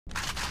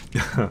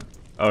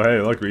Oh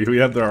hey, look, we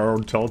have our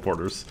own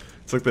teleporters.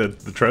 It's like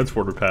the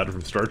transporter pad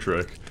from Star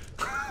Trek.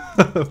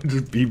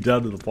 Just beam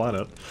down to the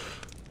planet.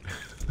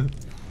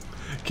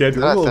 Cam,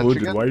 you're a little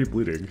wounded. Why are you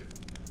bleeding?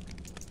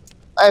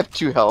 I have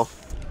 2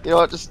 health. You know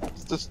what? Just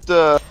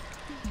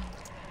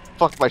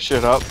fuck my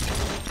shit up.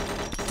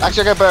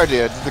 Actually, I got a better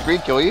idea. Does the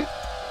green kill you?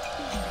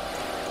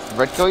 Does the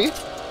red kill you?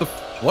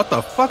 What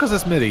the fuck is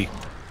this MIDI?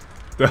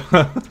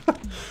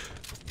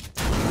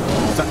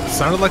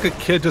 Sounded like a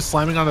kid just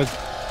slamming on a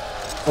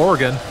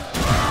organ.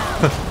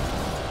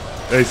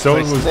 Hey,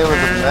 someone was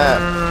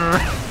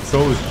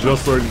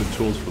just learning the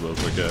tools for those,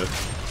 I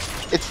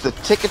guess. It's the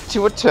ticket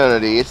to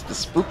eternity. It's the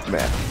spook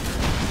man.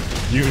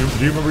 Do you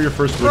remember your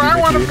first MIDI, I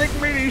Mickey? want to make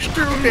MIDIs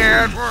too,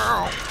 Dad.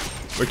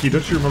 Mickey,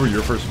 don't you remember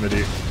your first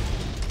MIDI?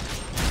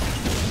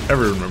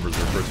 Everyone remembers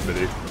their first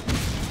MIDI.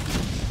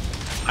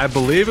 I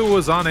believe it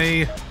was on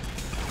a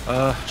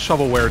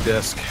shovelware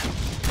disc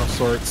of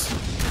sorts.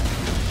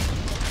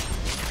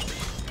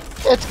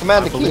 It's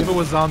Commander Keen. I believe it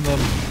was on the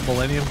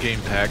Millennium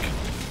Game Pack.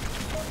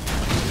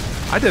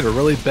 I did a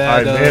really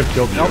bad I may have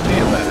killed you. LP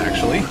of that,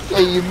 actually. Yeah,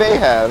 you may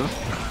have.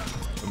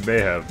 May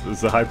have.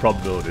 There's a high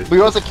probability. But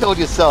you also killed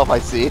yourself, I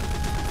see.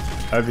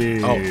 I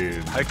mean... Oh,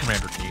 hi,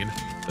 Commander Keen.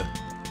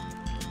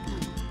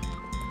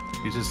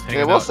 He's just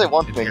hanging out. Yeah, I will say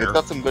one thing. Here. It's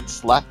got some good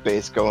slap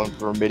bass going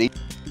for a MIDI.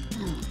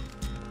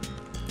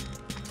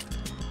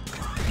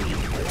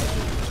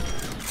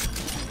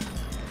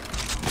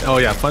 Oh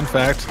yeah, fun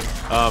fact.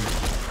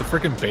 The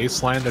freaking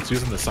bass line that's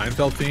using the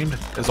Seinfeld theme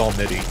is all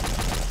MIDI.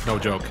 No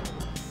joke.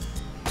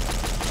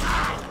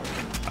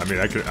 I mean,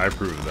 I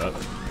approve of that.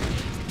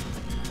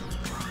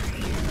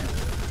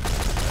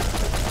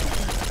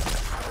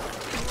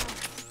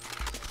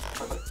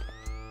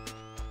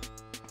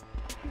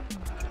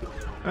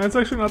 It's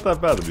actually not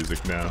that bad, the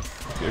music now.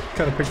 It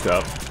kind of picked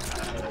up.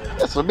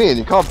 That's what I mean.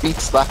 You can't beat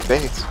slap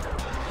bass.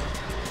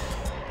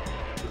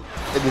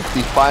 It is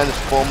the finest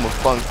form of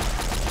funk.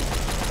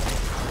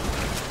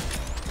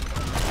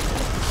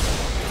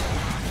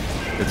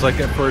 It's like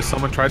at first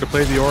someone tried to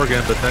play the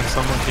organ, but then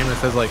someone came and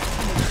says like,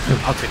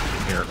 I'll take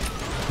it here.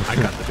 I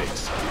got the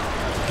bass.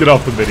 Get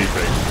off the MIDI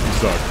thing. You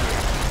suck.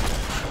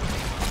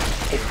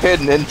 I paid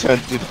an intern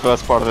to do the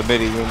first part of the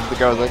MIDI, and the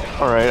guy was like,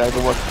 alright, I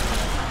can work.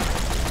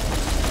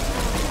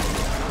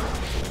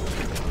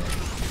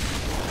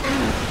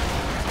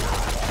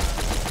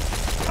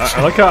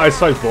 I like how I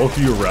saw both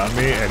of you around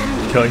me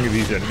and killing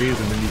these enemies,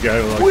 and then you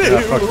guys are like,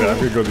 yeah, fuck that, I'm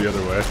gonna go the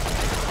other way.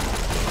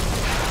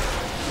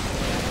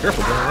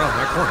 Careful going around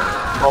that corner.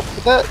 Well, look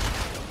at that.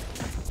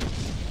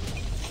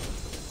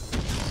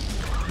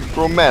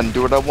 Grown man,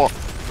 do what I want.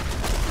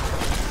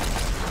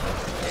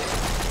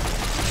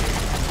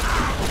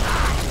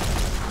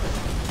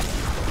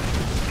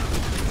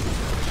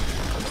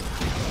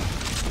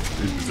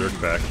 He's berserk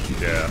back,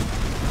 yeah.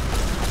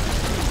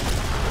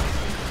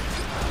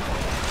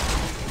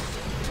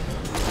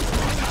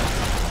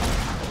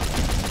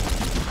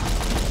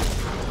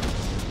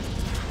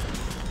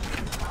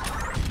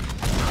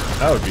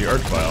 That would be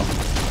Archvile.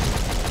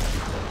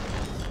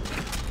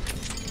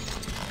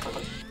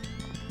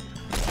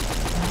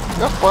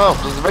 Oh, wow,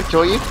 does the red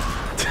kill you?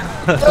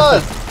 It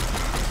does!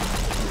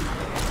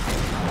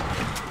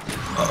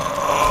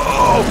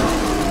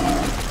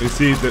 You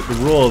see, the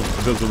rule of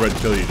does the red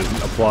kill you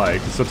doesn't apply,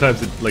 because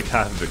sometimes it, like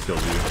half of it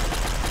kills you.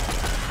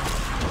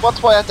 Well,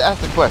 that's why I have to ask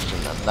the question,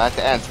 then. I have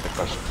to answer the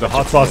question. The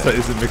hot sauce that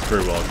isn't mixed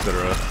very well,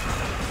 etc.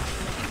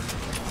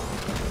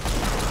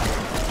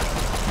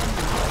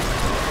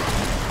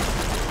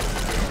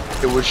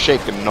 It was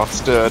shaken, not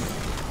stirred.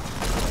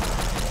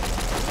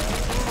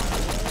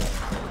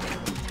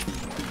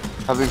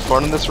 Having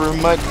fun in this room,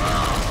 Mike?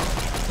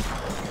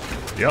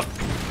 Yep.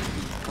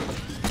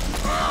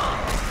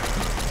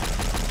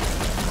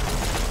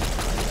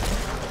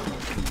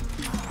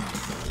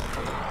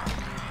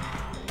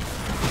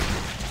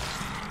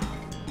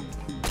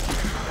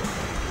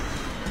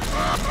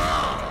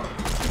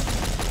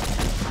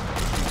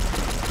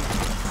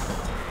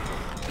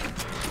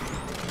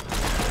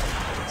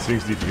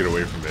 Things need to get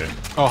away from me.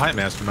 Oh, hi,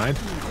 Mastermind.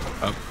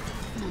 Oh.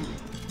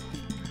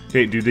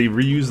 Okay, dude, they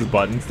reuse the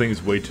button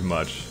things way too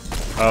much.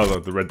 Oh,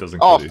 look, the red doesn't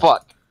kill you. Oh,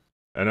 fuck.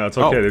 I know, it's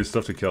okay, there's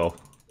stuff to kill.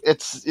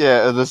 It's,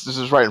 yeah, this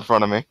is right in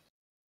front of me.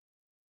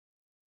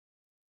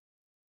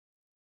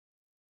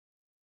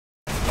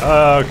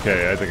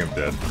 Okay, I think I'm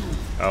dead.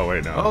 Oh,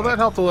 wait, no. Oh, that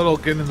helped a little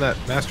getting that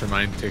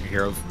Mastermind taken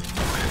care of.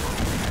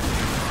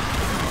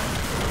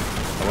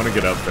 I want to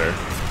get up there.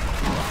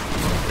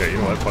 Okay, you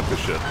know what? Fuck this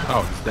shit.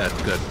 Oh, he's dead.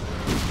 Good.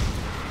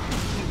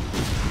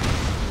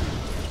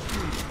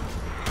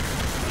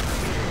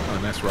 Oh,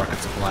 nice rocket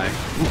supply.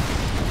 Ooh.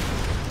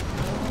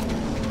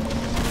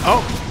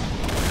 Oh!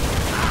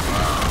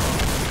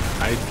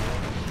 I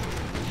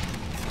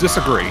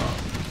disagree.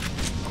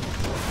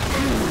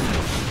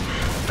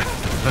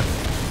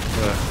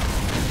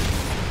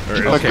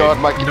 Oh okay. god,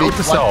 Mike, Note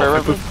to self.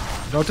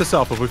 Note to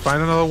self, if we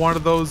find another one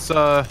of those,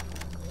 the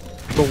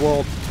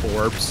world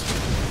orbs,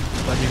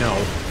 let me know.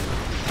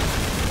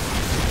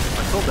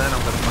 Until then,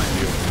 I'm gonna find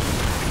you.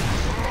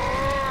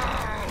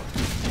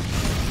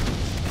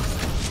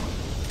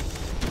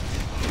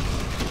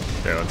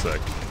 Okay, one sec.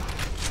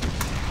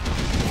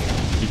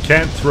 You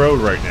can't throw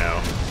right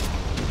now.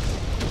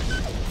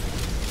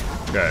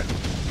 Okay.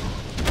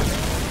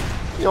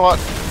 You know what?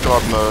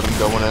 God mode, I'm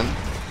going in.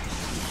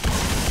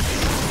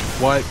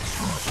 What?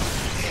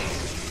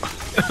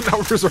 Now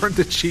we're resorting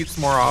to cheats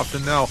more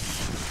often. No.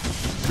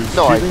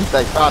 No, I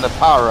found a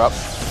power up.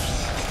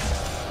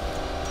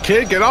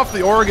 Kid, get off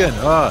the organ.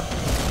 What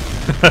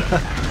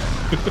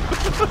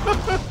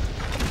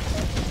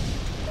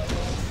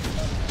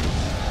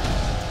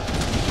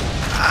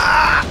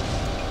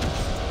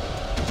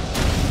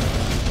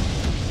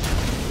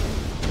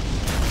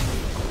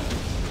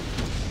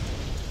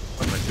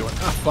am I doing?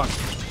 Ah, fuck.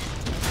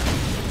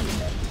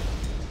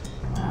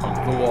 Oh,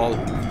 the wall.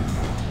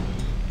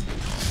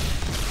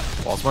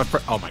 Wall's my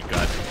friend. Oh my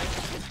god.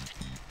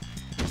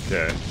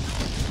 Okay.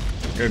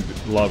 I'm gonna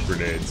love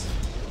grenades.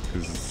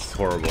 Because it's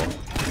horrible.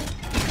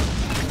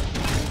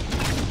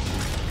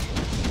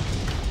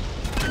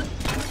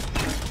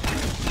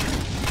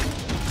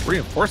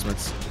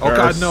 Reinforcements? Oh There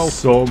god, are no.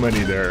 so many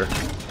there.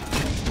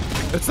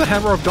 It's the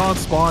Hammer of Dawn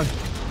spawn.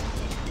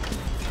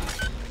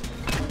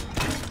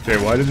 Okay,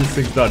 why did this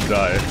thing not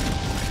die?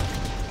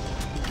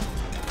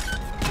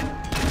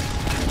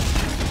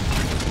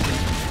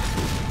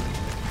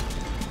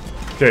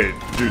 Okay,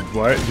 dude,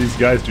 why these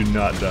guys do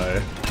not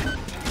die?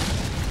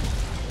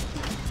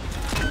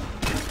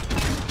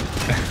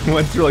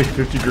 Went through like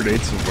 50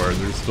 grenades so far and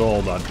they're still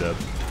all not dead.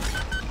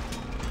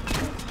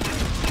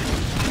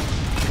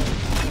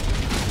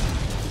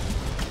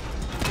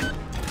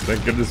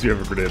 Thank goodness you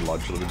have a grenade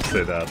launcher, let me just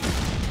say that.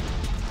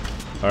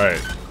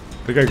 Alright,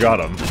 I think I got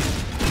him.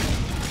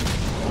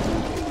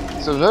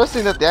 So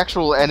noticing that the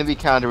actual enemy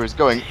counter is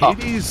going up.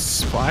 Hades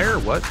Spire?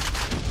 What?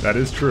 That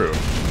is true.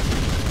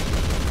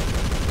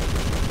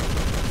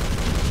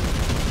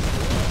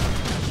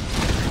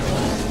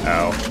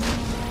 Ow.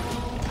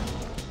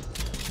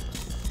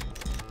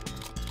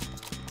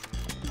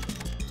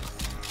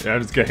 Yeah,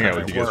 I'm just gonna hang out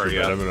with you guys for a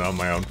bit. I've been on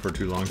my own for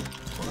too long.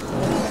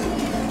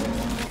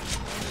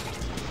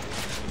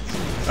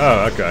 Oh,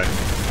 that guy.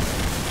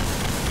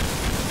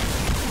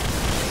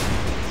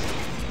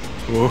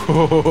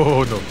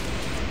 Oh no.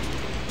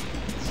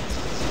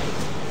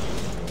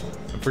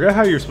 I forgot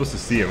how you're supposed to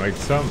see him. Like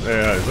some,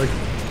 yeah, it's like.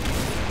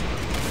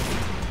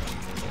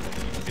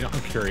 You know,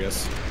 I'm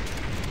curious.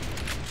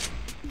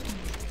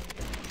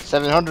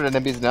 700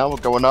 enemies now, we're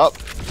going up.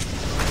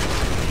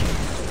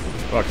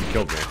 Fuck, he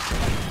killed me.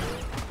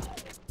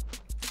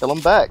 Kill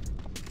him back.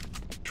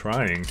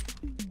 Trying.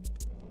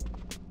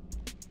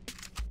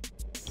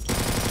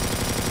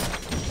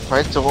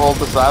 Right, so all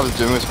this I was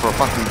doing was for a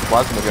fucking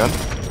plasma gun.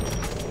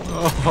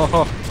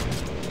 Oh,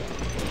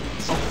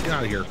 get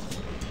out of here.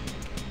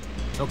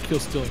 No kill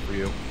stealing for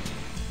you.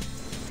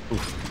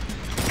 Oof.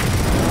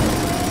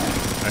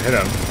 I hit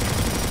him.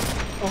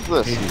 What's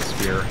this? Hades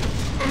Spear.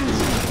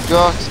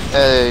 Got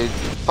a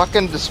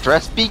fucking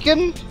distress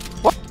beacon?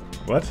 What?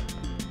 What?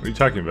 What are you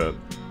talking about?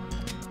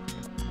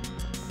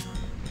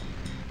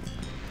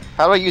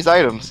 How do I use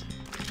items?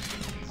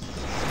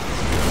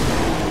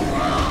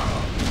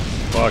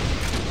 Fuck.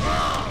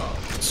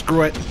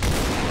 Screw it.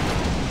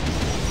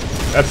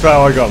 That's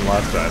how I got him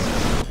last time.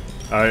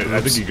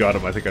 I think you got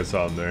him. I think I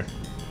saw him there.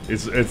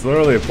 It's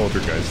literally a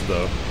poltergeist,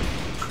 though.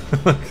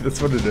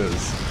 That's what it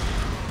is.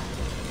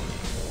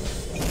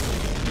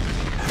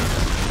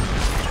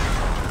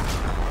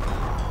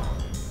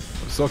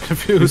 I'm so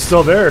confused. He's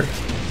still there.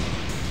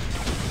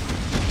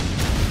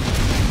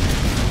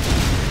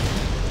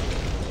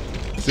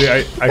 See,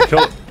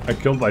 I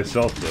killed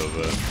myself though.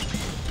 But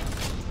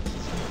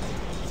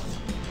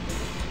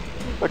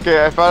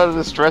Okay, I found a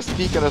distress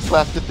beacon and I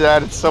slapped it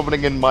down and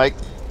summoning in Mike.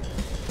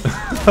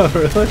 oh,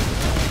 really?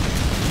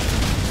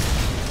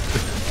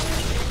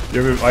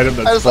 You have an item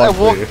that's I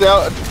walked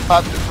out and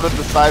popped in front of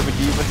the cyber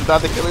demons and now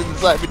they're killing the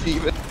cyber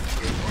demon.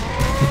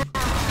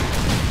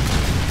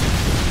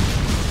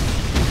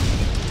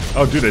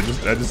 Oh, dude,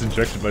 I just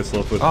injected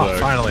myself with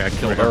finally I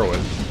killed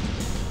heroin.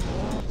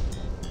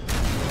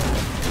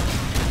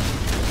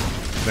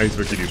 Nice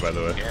Vicky you, by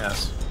the way.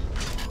 Yes.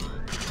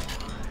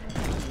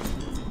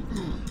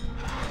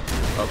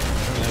 Oh,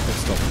 that good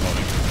stuff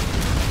floating.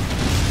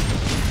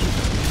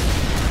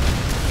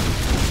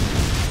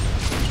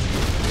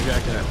 Maybe I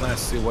can at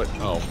last see what.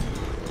 Oh,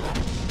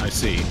 I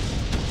see.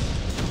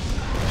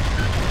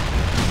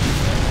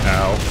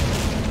 Ow.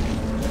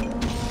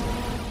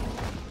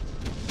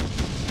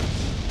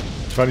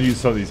 Trying to use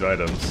some of these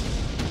items.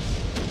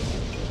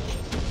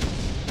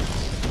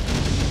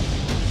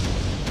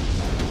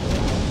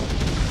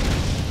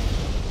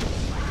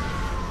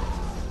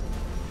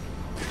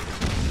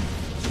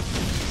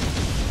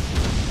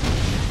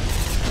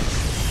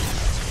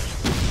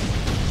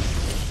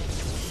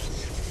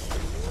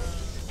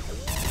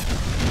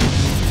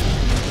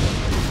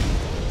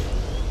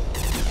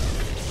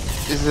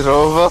 Is it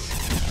over?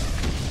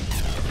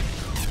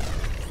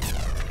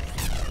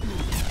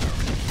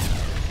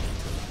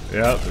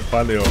 Yeah, they're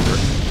finally over.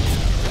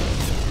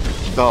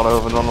 It's not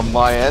over, not on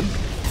my end.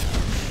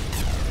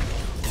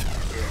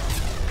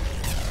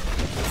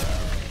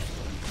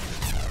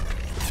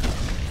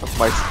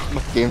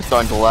 My game's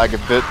starting to lag a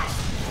bit.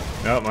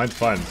 No, mine's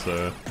fine,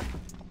 so...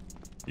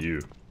 You.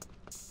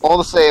 All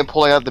the same,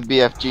 pulling out the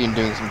BFG and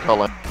doing some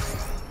color.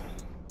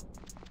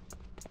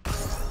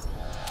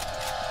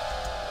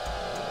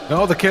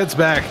 No, the kid's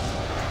back.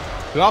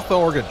 Get off the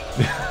organ.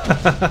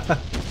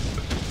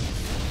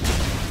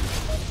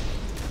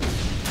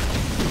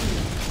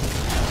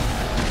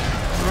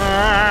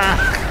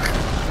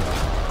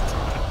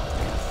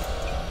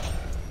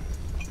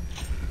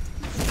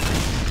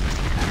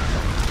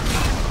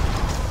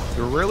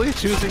 You're really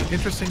choosing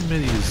interesting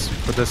minis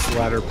for this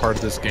latter part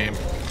of this game.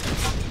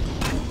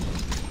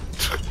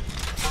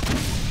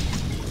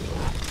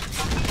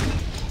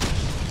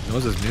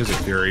 Knows his music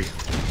theory.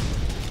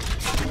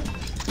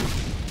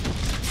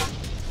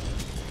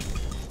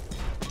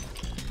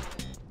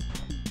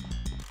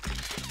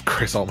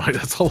 Christ almighty,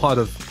 that's a lot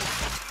of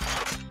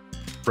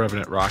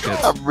Revenant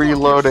rockets. I'm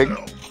reloading.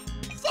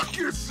 Fuck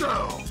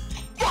yourself!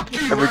 Fuck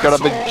you, Every gun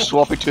I've been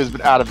swapping to has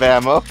been out of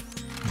ammo.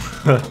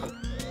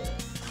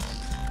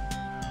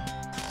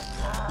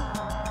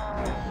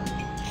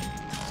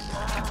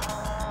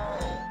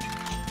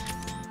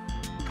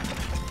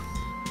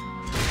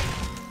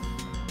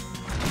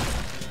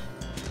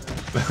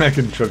 I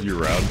can shove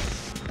you around.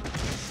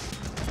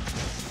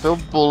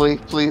 Don't bully,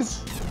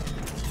 please.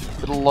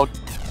 It'll look.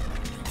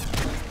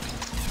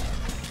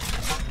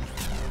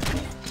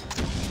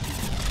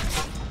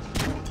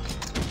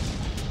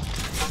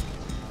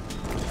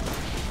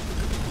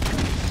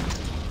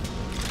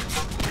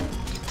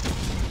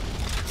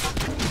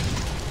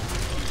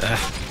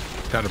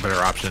 Got a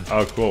better option.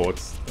 Oh, cool.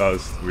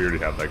 We already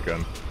have that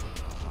gun.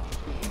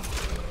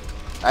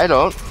 I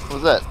don't.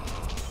 What's that?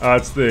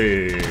 It's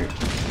the,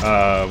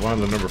 one of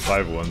the number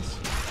 5 ones.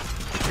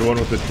 It's the one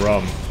with the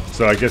drum.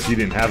 So I guess you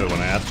didn't have it when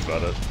I asked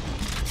about it.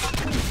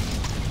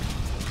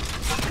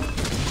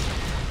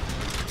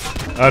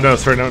 Oh, no,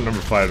 sorry, not number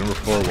 5, number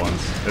 4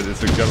 ones.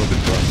 It's a gun with a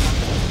drum.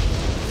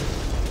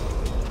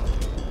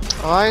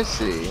 Oh, I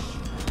see.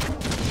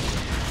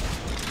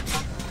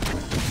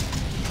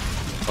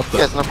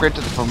 Yeah, it's an upgrade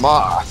to the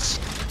FAMAS.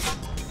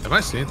 Am I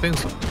seeing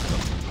things?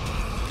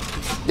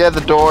 Yeah,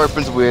 the door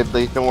opens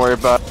weirdly. Don't worry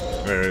about it.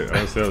 Wait, I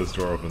don't see how this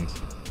door opens.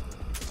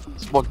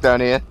 Just walk down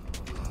here.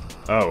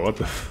 Oh, what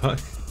the fuck?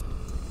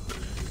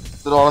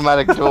 It's an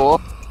automatic door.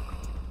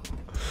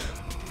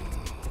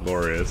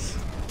 Glorious.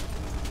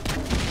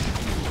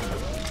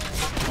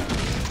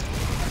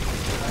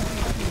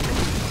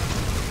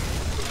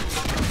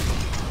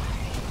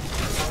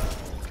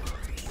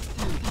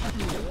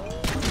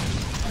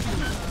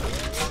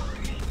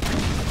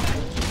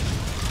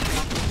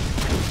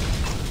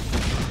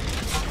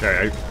 Okay,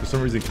 I for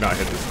some reason cannot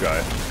hit this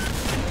guy.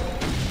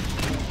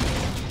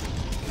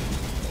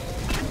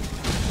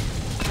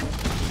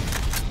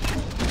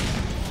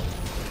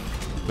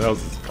 What the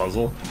hell's this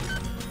puzzle?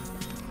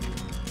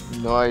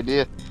 No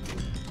idea.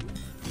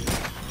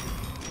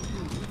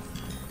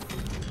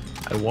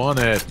 I want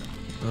it.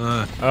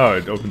 Oh,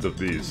 it opens up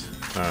these.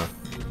 Oh.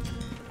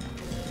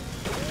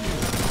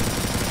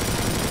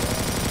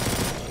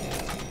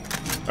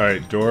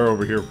 Alright, door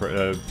over here,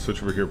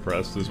 switch over here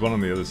pressed. There's one on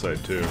the other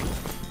side too.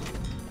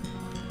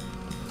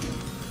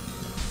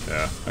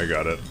 Yeah, I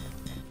got it.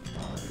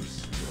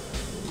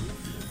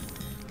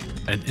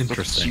 And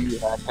interesting.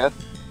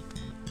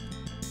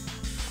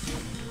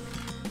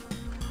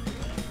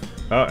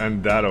 Oh,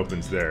 and that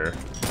opens there.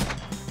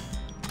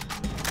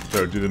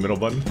 So do the middle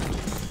button.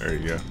 There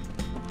you go.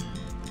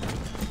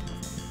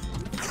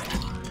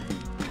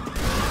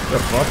 What the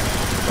fuck?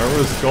 Why were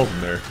those skulls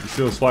in there? You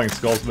see those flying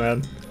skulls,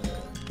 man?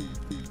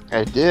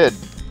 I did.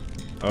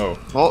 Oh.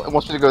 Well, it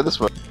wants me to go this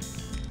way.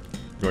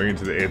 Going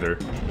into the Aether.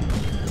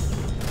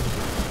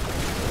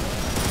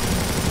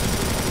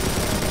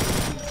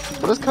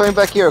 What does coming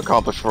back here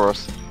accomplish for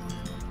us?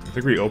 I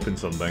think we opened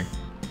something.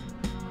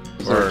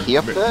 Is there a key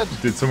up there?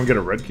 Did someone get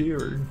a red key,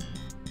 or...?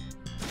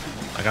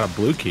 I got a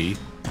blue key.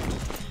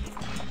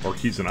 More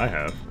keys than I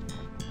have.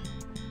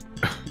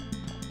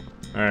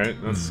 Alright,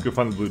 let's go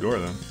find the blue door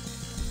then.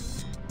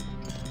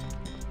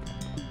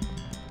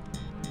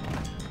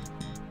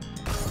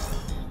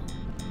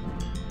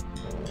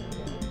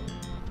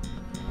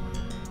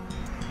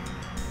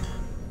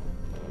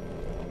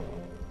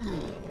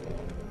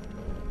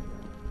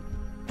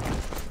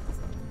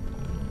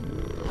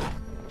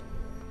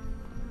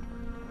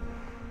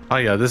 Oh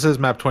yeah, this is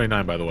map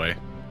 29, by the way.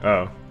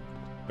 Oh.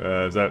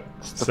 Is that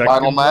The second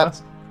final map?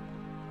 last?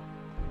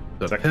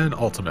 The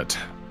penultimate.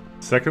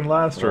 Second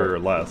last or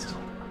last?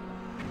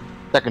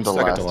 Second to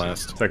Second last. to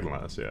last. Second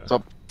last, yeah.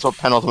 That's what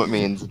penultimate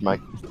means,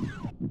 Mike.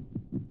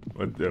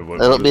 What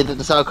That'll be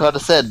the sound card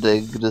said.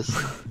 They just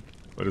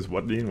what does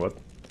what mean? What?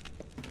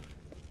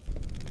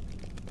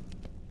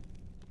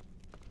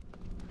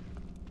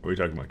 What are you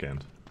talking about,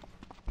 Kent?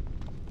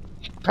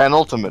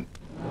 penultimate.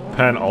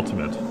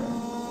 Penultimate.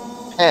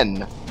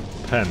 Pen.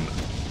 Pen.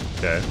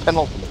 Okay.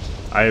 Penultimate.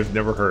 I have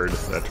never heard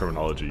that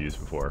terminology used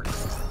before.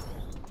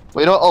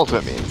 Well, you know what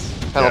ultimate means?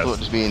 Penultimate Yes.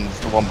 just means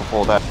the one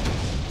before that.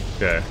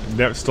 Okay.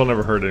 Still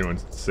never heard anyone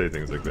say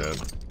things like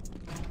that.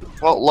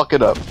 Well, look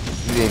it up.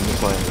 It's the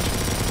English language.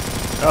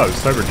 Oh,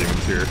 there's cyber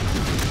demons here.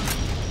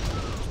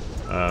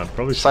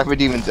 Probably. Cyber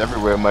demons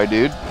everywhere, my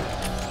dude.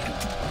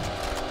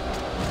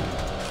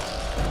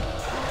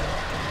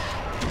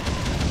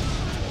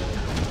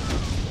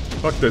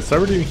 Fuck, the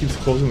cyber demon keeps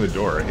closing the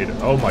door. I hate it.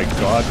 Oh my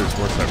god, there's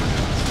more cyber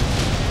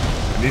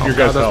demons. I need your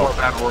guys' help. More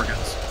bad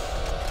organs.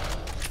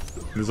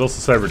 There's also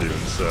cyber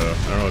demons, so I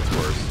don't know what's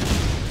worse.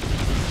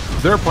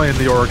 They're playing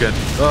the organ.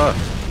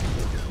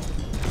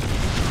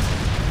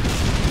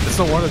 It's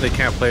no wonder they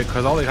can't play it,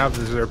 because all they have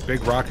is their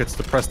big rockets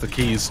to press the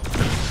keys.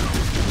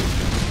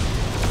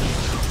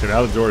 Okay,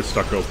 now the door is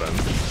stuck open.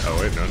 Oh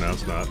wait, no, now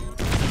it's not.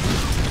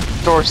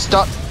 Door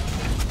stuck.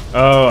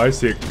 Oh, I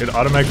see. It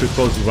automatically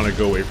closes when I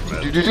go away from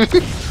it.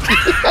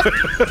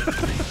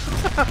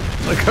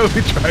 Like how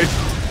we tried.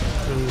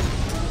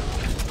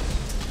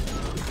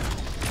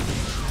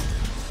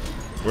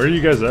 Where are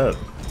you guys at?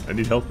 I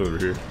need help over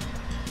here.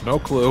 No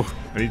clue.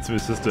 I need some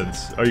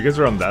assistance. Oh, you guys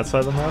are on that side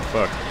of the map?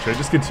 Fuck. Should I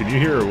just continue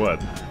here or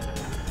what?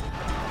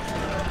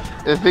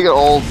 I think it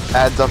all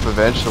adds up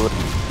eventually.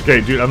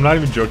 Okay, dude, I'm not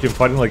even joking. I'm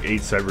fighting like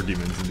 8 cyber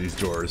demons in these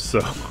doors, so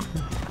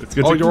it's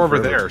gonna Oh, take you're me over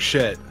forever. there.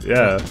 Shit.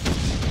 Yeah.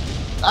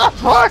 Ah,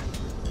 fuck!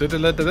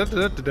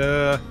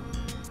 Da-da-da-da-da-da-da.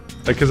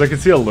 Like, cause I can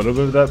see a little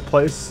bit of that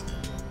place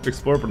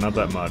explore, but not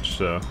that much,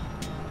 so.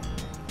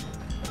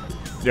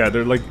 Yeah,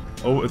 they're like,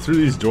 oh, through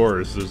these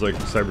doors, there's like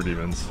cyber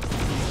demons.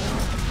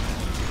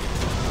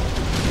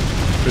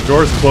 The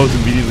doors close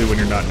immediately when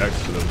you're not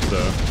next to them,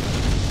 so.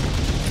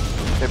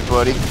 Hey,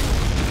 buddy.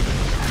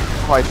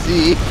 Oh, I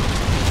see.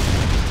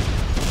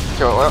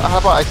 Okay, well, how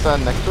about I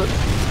stand next to it?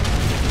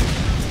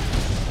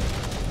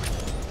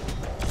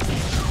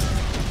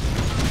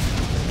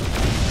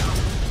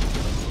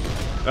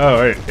 Oh,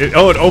 wait. It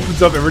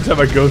opens up every time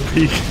I go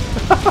peek.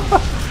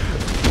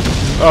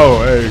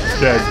 Oh, hey,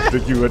 yeah, I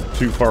think you went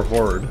too far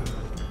forward.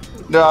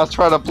 No, I was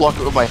trying to block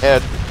it with my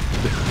head.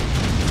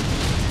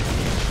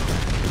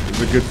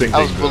 It's a good thing.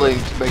 I was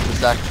willing to make the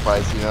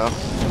sacrifice, you know?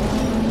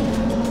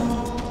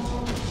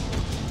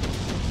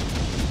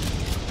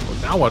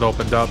 Well, now what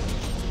opened up?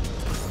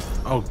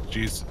 Oh,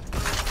 jeez.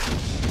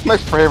 My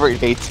favorite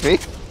hates me.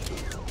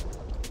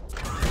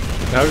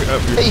 Now, your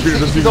Hey, computer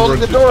doesn't he's even holding run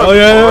the through- door Oh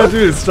yeah, before.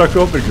 dude, it's stuck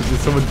open because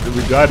someone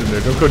we died in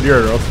there. Don't go near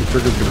it, or else the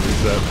trigger's gonna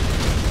reset.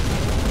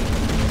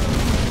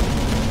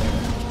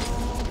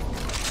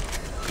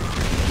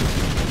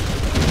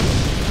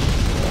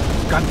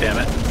 God damn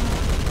it.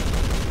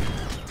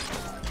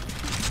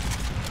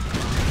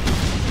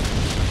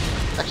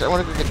 Actually, I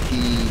want to go get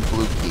the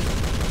blue key.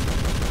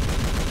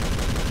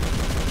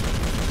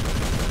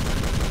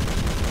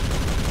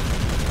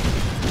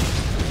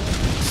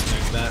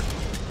 That.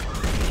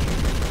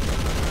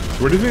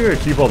 Where do you think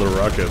they keep all the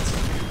rockets?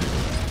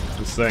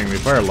 Just saying, they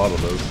fire a lot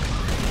of those.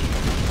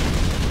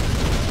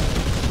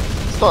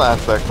 Still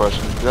ask that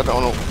question. 'Cause I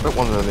don't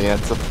want to know the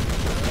answer.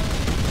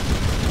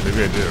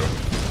 Maybe I do.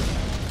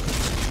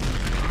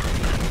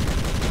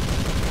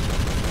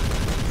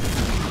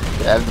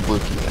 Yeah, I have the blue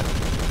key now.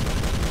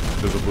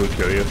 Does the blue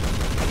kill you?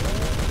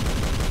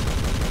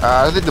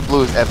 I think the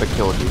blue is ever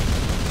killed you.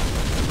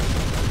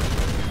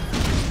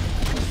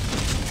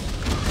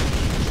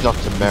 It's not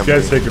to memory. You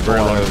guys take a very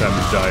long Oh, time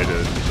to die to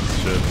this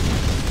shit.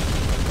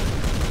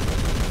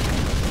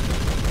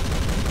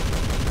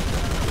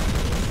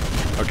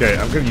 Okay,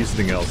 I'm gonna use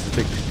something else. It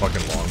takes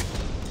fucking long.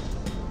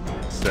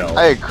 Still.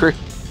 I agree.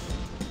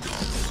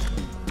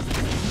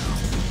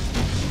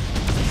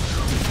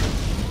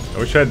 I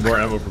wish I had more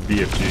ammo for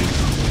BFGs.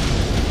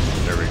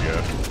 There we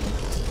go.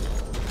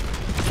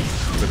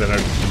 But then I'd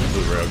use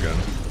the railgun.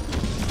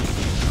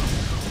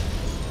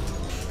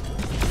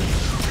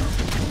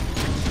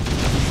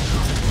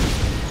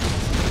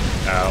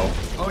 Ow.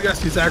 Oh,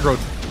 yes, he's aggroed.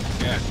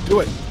 Yeah, do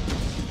it.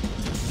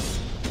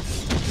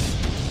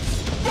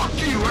 Fuck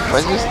you, Why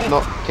asshole! do you just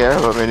not care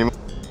about me anymore?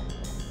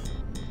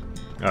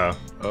 Oh.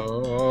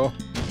 Oh.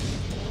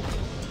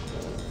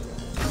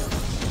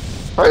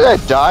 Why did I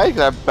die? 'Cause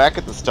I'm back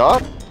at the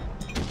start?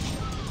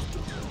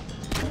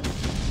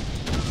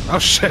 Oh,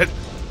 shit.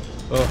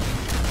 Oh.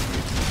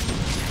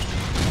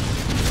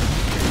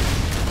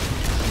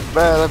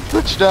 Man, I'm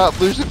glitched out,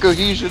 losing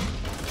cohesion.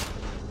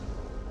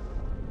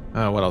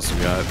 What else we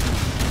got?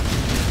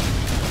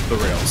 The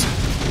rails.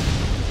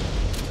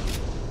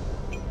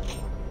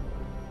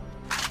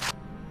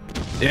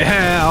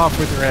 Yeah, off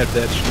with your head,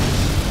 bitch.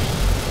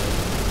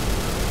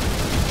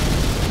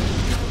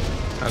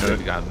 I think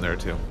we got in there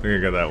too. I think I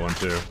got that one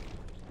too. Are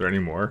there any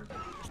more?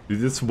 Dude,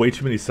 there's way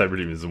too many cyber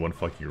demons in one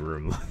fucking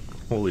room.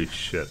 Holy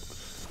shit.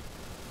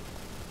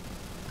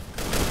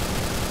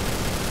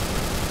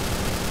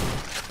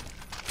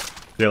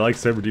 They like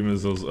cyber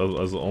demons as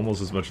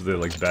almost as much as they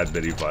like bad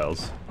Betty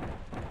files.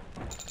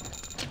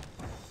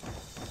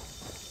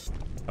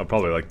 I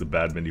probably like the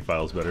bad Mindy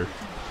files better.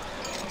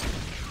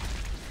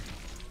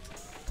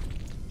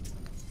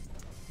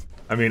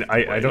 I mean,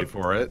 I don't.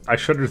 For it. I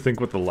shudder to think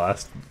what the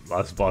last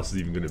boss is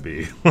even going to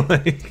be.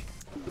 Like,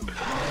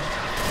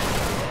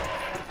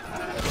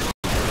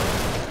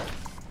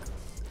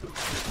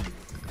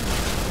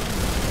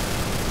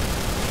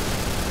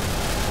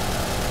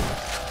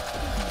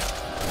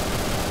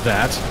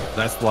 That's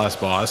the last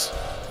boss.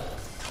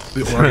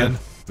 The organ.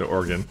 The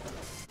organ.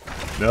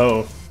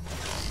 No.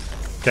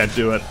 Can't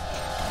do it.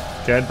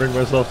 Can't bring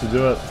myself to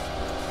do it.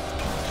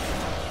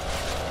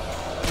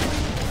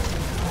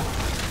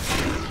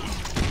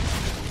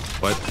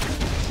 What?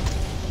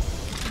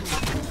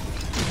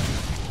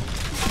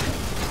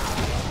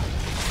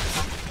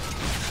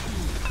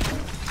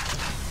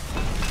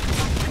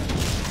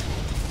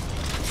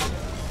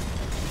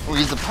 We'll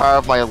use the power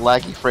of my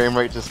laggy frame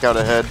rate to scout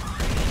ahead.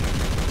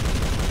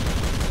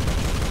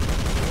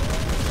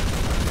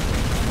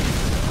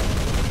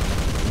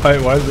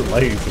 Why is it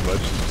lagging so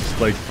much? It's just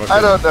like fucking...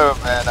 I don't know,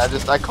 man.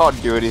 I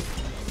can't do it.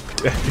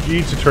 You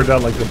need to turn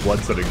down like the blood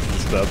settings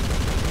and stuff.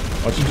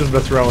 Why don't you just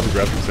mess around with the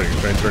graphics settings,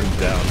 try and turn it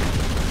down.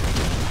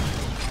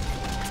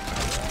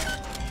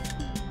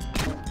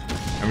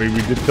 I mean,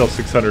 we did kill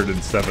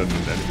 607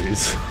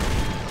 enemies.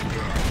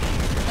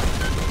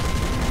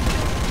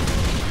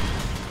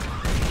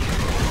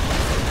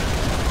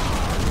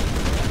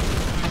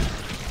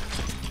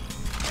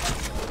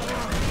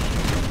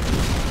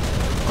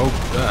 Oh,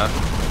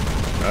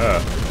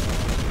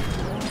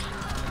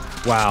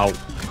 wow.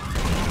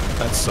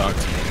 That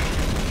sucked.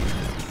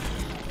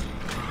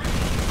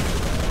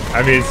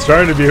 I mean, it's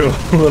starting to be a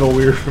little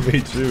weird for me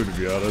too, to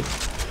be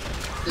honest.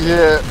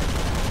 Yeah.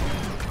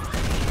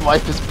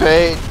 Life is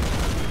pain.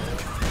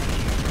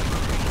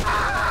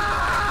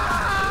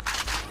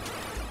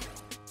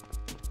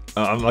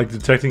 I'm like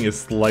detecting a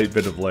slight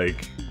bit of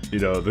like, you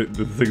know,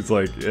 the thing's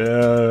like,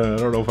 yeah, I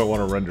don't know if I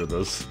want to render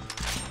this.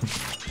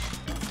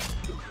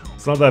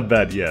 It's not that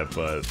bad yet,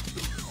 but...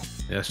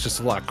 Yeah, it's just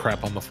a lot of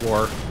crap on the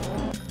floor.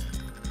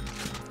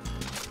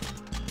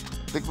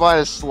 I think mine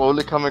is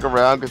slowly coming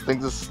around because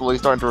things are slowly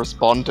starting to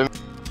respond to me.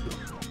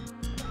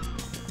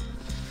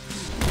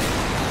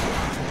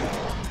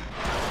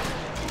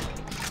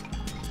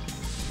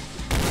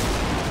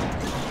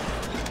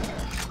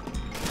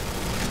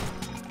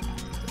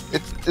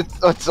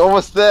 It's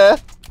almost there.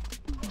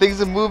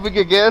 Things are moving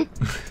again.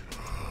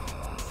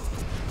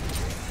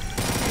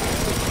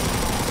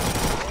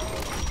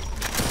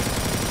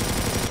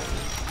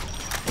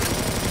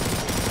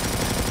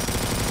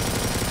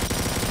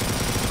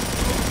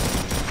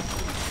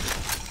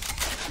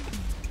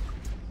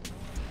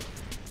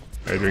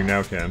 How are you doing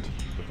now, Kent?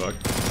 The fuck?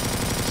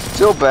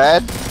 Still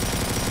bad.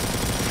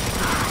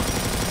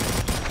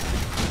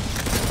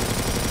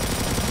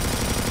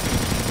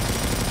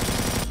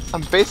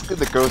 I'm basically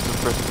the ghost of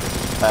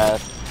Christmas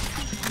past.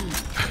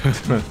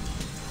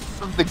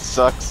 Something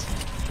sucks.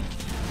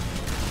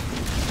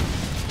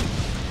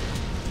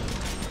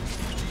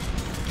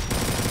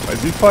 Why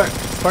is he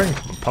firing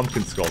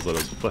pumpkin skulls at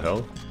us? What the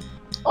hell?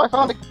 Oh, I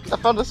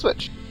found a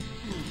switch.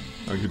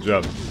 Oh, good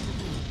job.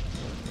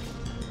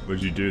 What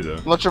did you do, though?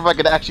 I'm not sure if I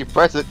could actually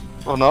press it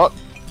or not,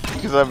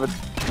 because I've been... I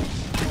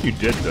think you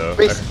did, though.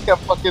 Basically,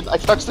 I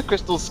touched the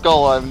crystal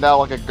skull, I'm now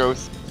like a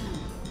ghost.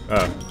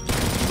 Oh.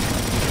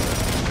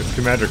 It's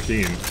Commander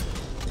Keen.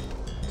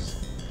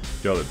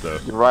 Killed it, though.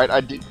 You're right,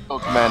 I did kill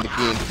Commander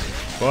Keen.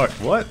 Fuck,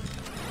 what?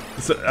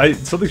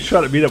 Something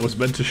shot at me that was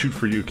meant to shoot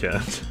for you,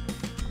 Kent.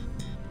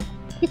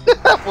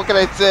 What can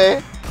I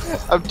say?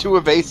 I'm too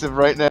evasive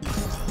right now.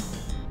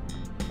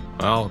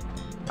 Well,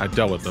 I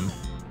dealt with them.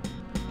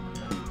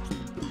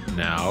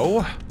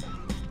 Now...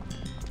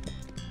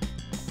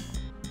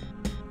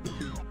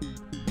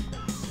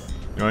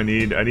 No, I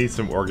need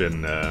some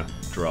organ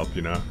drop,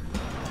 you know?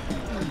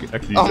 I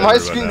can use On that my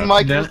right screen, now.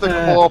 Mike, there's the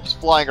corpse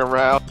flying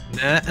around.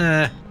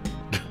 Nuh-uh.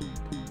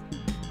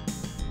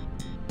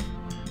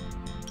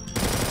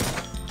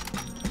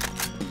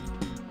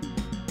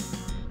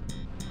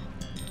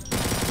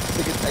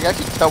 I can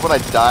actually tell when I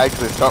die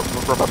because I start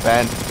with rubber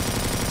band.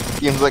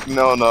 Game's like,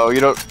 no, you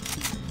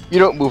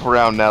don't move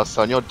around now,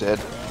 son. You're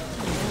dead.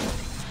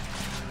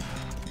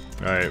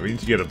 Alright, we need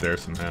to get up there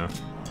somehow.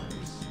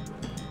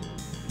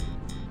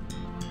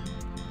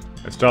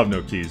 I still have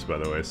no keys, by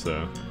the way,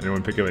 so...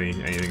 Anyone pick up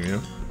anything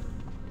new?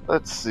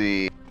 Let's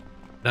see.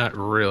 Not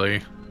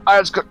really. I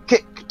just got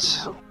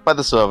kicked by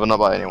the server, not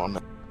by anyone.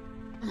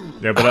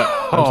 Yeah, but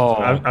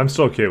I'm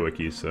still okay with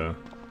keys, so...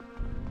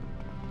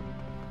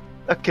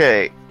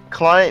 Okay,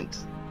 client.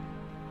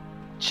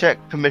 Check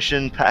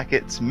permission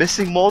packets.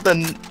 Missing more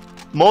than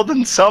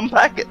some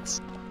packets.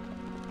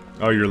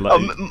 Oh, you're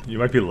you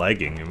might be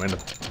lagging. It might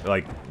have,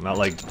 like, not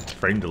like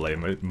frame delay.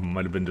 It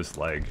might have been just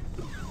lag.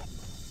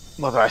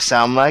 Well, do I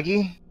sound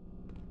laggy?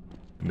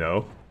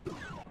 No.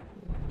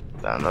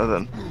 I don't know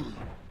then.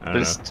 I don't know.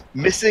 Just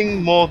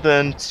missing more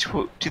than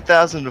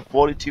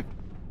 2,042.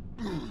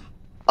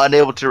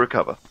 Unable to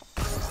recover.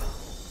 I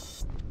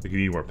think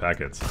you need more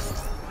packets.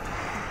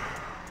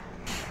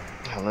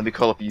 Let me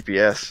call up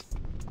UPS.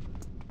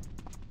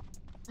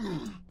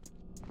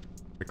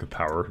 Like the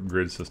power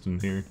grid system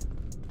here.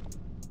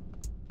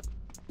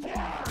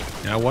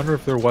 Yeah, I wonder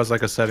if there was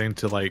like a setting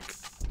to like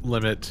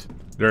limit,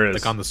 There is.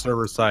 like on the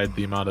server side,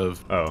 the amount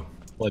of Oh.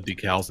 blood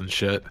decals and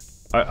shit.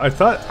 I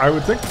thought, I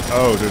would think,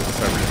 oh, there's a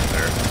cyber demon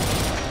there.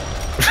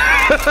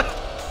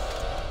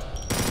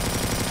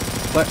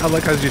 I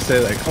like how you say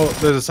like, oh,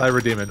 there's a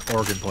cyber demon,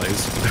 organ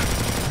plays.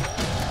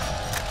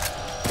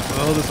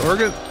 Oh, this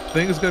organ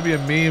thing is gonna be a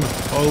meme.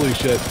 Holy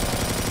shit.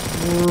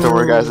 Don't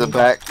worry, guys, I'm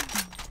back.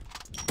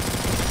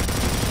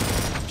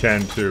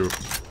 Can too.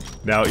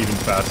 Now even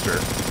faster.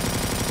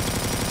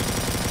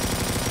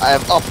 I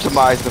have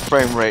optimized the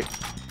frame rate.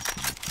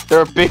 There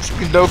are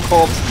basically no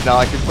corpses now.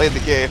 I can play the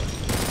game.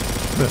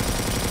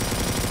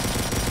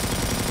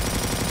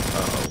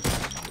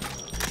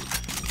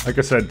 Like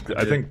I said,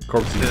 I think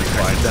corpses are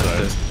fine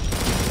size.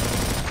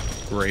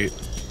 Great.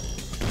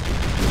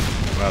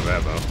 I have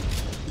ammo.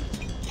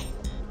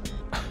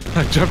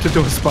 I jumped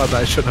into a spot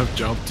that I shouldn't have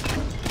jumped.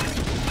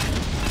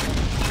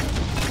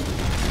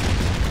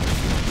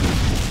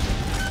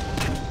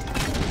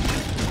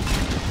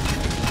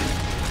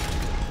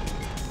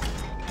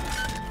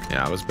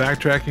 Yeah, I was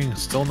backtracking,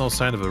 still no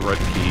sign of a red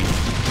key.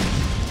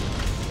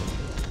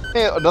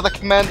 Hey, another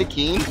Commander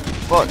Keen?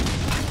 Look.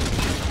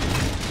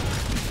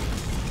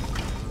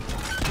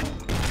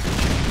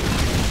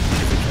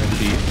 Trying to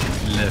be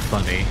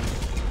funny.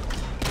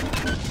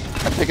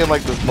 I'm thinking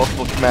like there's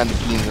multiple Commander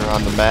Keens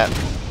around the map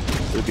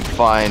that we could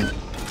find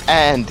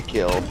and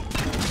kill. Okay,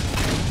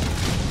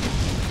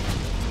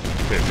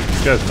 but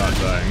this guy's not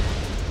dying.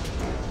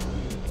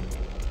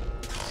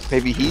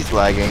 Maybe he's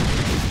lagging.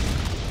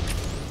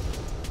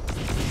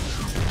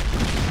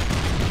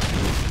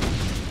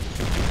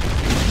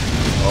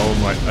 Oh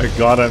my, I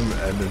got him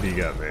and then he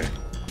got me.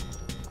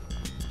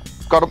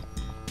 Got him.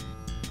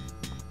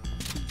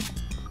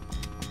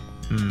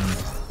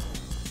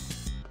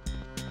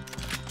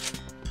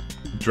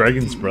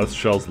 Dragon's breath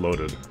shells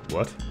loaded.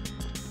 What?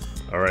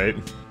 Alright.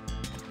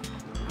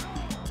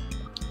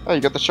 Oh, you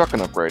got the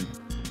shotgun upgrade.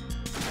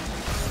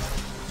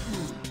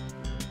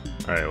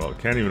 Alright, well,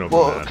 can't even open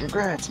Whoa, that.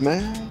 congrats,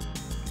 man.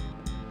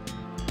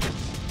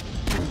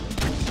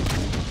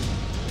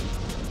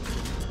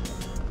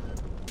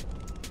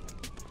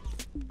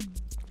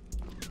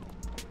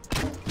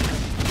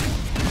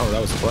 Oh,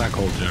 that was a black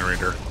hole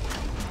generator.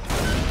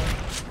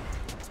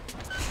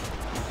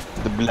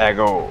 The black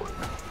hole.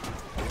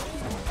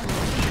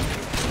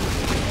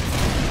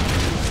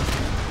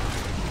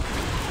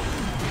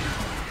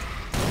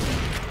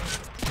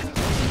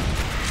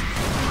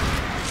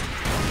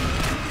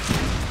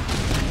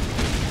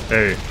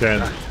 Hey,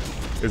 Ken.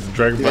 Is the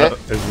Dragon Yeah?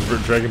 Breath, is the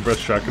Dragon Breath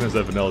shotgun, is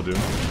that Vanilla Doom?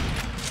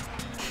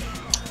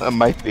 That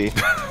might be.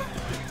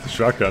 It's a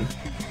shotgun.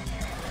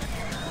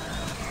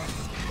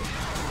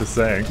 Just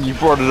saying. You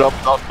brought it up,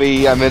 not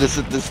me. I'm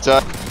innocent this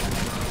time.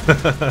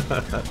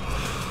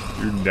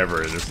 You're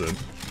never innocent.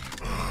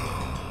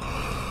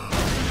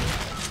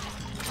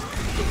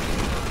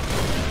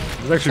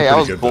 It's actually Hey, I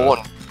was pretty good, born.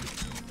 though.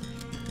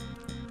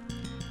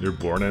 You're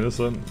born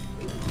innocent?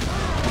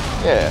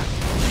 Yeah.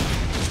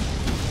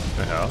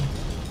 The hell?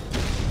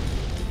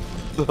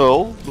 The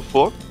hell? The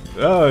fuck?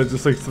 Oh, it's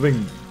just like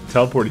something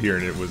teleported here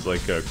and it was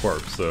like a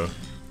corpse, so...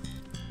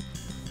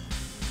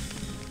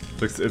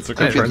 It's like,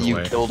 I a think you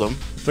away. killed him.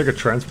 it's like a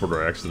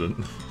transporter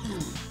accident.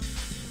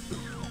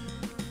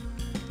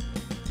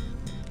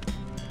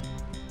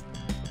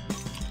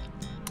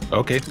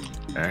 Okay.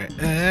 Alright.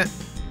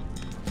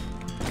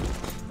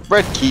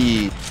 Red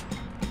key.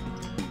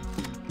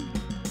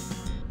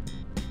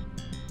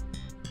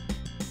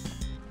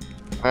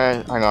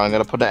 Alright, hang on. I'm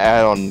gonna put an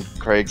ad on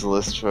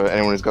Craigslist for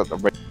anyone who's got the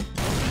red.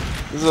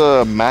 There's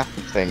a map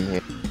thing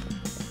here.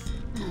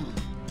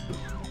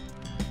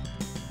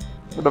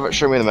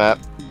 Show me the map.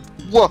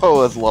 Whoa,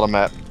 there's a lot of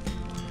map.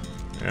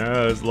 Yeah,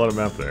 there's a lot of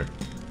map there.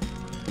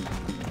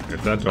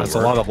 If that don't That's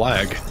work, a lot of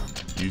lag.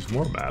 use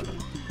more map.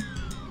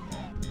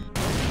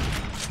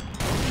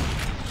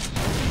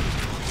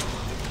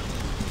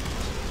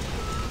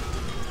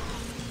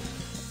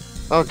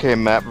 Okay,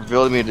 map,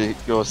 reveal to me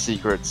your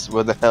secrets.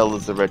 Where the hell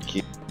is the red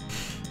key?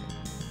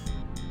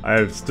 I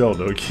have still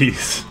no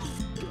keys.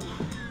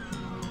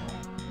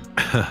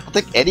 I'll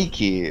take any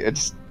key.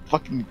 It's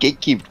fucking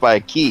gatekeeped by a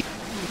key.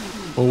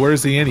 Well,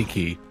 where's the any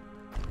key?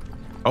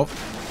 Oh,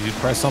 you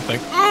press something.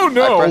 Oh I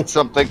no! pressed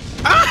something.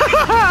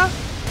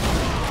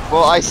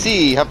 Well, I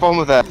see. Have fun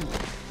with that.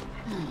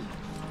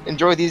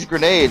 Enjoy these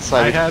grenades,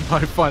 I Simon. had my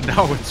fun.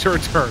 Now it's your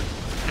turn.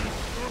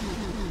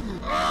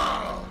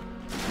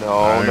 No,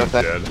 I'm no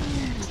thanks. dead.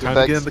 Time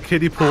to get in the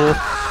kiddie pool.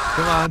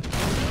 Come on.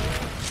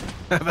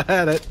 Have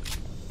at it.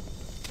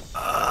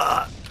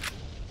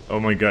 Oh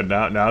my god,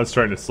 now it's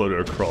starting to slow to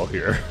a crawl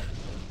here.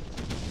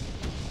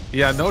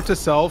 Yeah, note to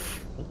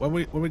self, when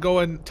we go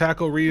and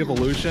tackle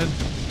re-evolution,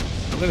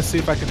 I'm gonna see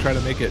if I can try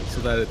to make it so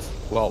that it's,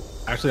 well,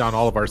 actually on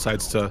all of our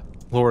sides to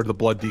lower the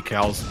blood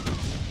decals.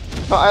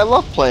 No, I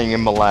love playing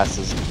in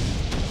molasses.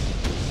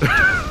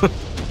 I'm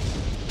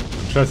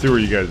trying to see where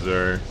you guys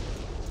are.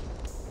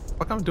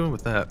 What am I doing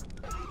with that?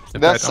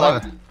 In That's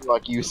fact,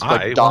 like you I like,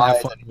 wanna died.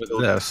 have fun with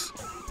this.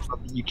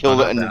 You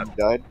killed it and Not then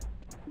you died.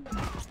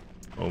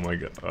 Oh my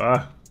god.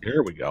 Ah.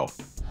 Here we go.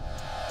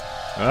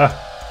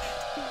 Ah.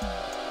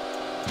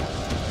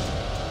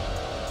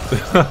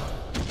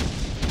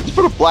 You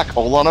put a black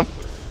hole on him.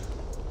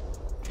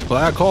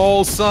 Black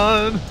hole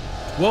sun,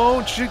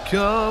 won't you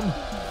come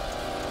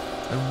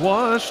and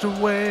wash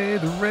away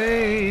the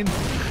rain?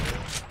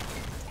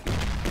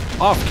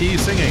 Off key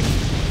singing.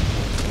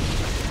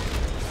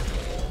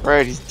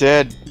 Right, he's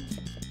dead.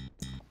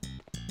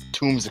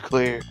 Tombs are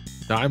clear.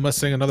 Now I must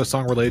sing another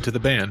song related to the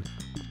band.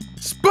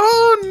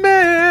 Spoon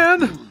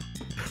Man,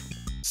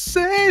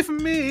 save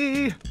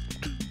me.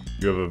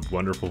 You have a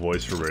wonderful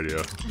voice for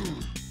radio.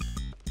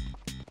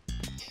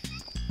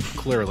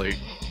 Clearly.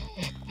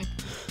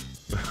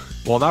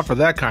 Well, not for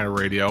that kind of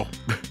radio.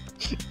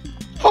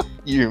 Fuck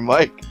you,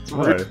 Mike. It's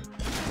Why? rude.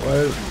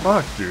 Why?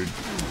 Fuck, dude.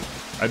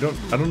 I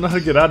don't know how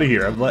to get out of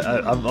here. I'm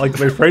like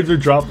my frames are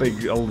dropping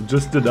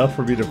just enough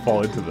for me to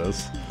fall into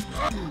this.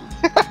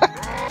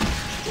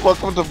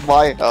 Welcome to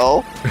my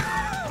hell.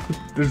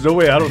 There's no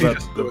way out of He that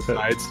just the pit.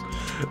 suicides.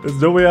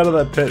 There's no way out of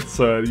that pit,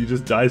 so you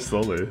just die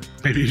slowly.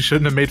 Maybe you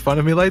shouldn't have made fun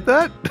of me like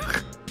that.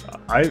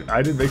 I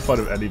didn't make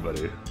fun of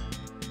anybody.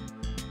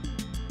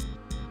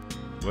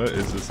 What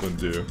is this one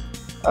do?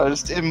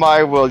 Just in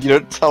my world, you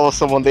don't tell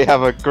someone they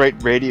have a great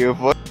radio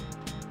voice.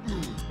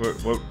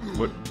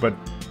 What, but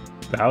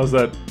how's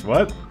that,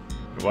 what?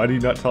 Why do you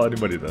not tell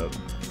anybody that?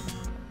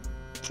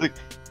 It's like,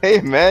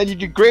 hey man, you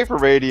do great for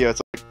radio.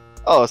 It's like,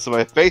 oh, so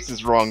my face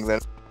is wrong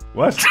then.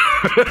 What?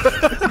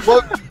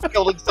 What?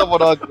 Killing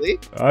someone ugly?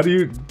 How do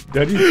you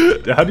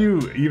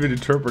even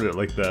interpret it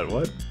like that?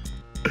 What?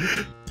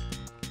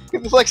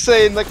 It's like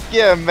saying, like,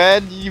 yeah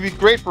man, you'd be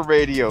great for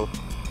radio.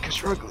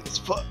 Cause you're ugly as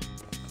fuck.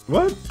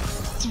 What?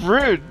 It's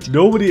rude.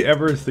 Nobody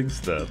ever thinks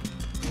that.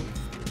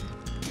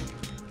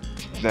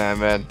 Nah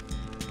man.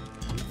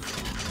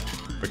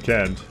 I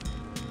can't.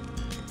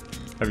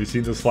 Have you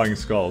seen those flying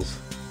skulls?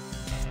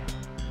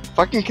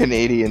 Fucking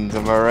Canadians,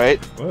 am I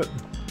right? What?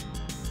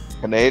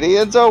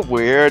 Canadians are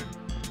weird.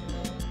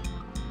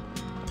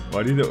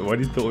 Why do you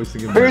always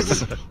think of Where's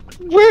this?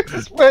 Where's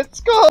this red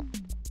skull?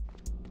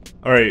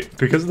 Alright,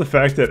 because of the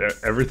fact that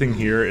everything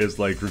here is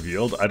like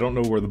revealed, I don't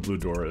know where the blue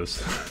door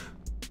is.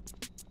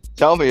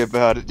 Tell me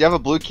about it. Do you have a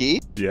blue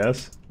key?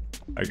 Yes?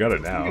 I got it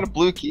You now. got a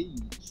blue key,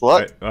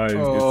 slut. It's at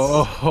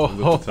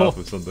the top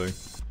of something.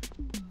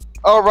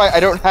 Oh right, I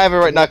don't have it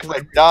right now because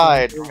I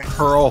died.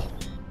 Pearl.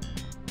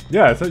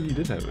 Yeah, I thought you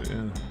did have it,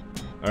 yeah.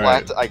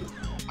 Alright,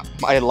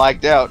 I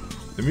lagged out.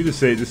 let me just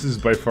say, this is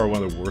by far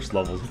one of the worst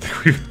levels I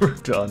think we've ever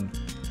done.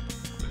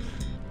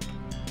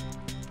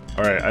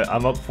 Alright,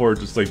 I'm up for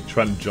just like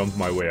trying to jump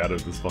my way out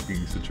of this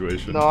fucking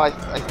situation. No, I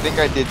think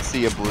I did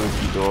see a blue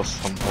key door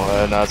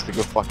somewhere, and I was gonna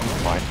go fucking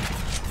find it.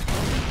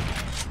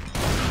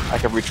 I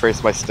can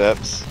retrace my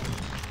steps.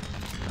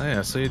 Oh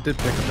yeah, so you did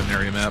pick up an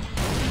area map.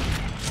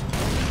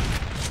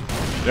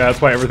 Yeah,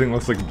 that's why everything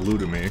looks like blue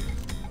to me.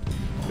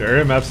 The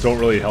area maps don't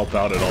really help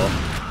out at all.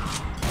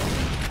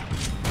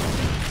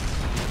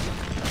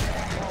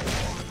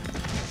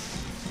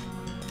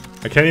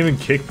 I can't even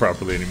kick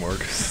properly anymore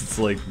because it's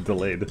like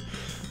delayed.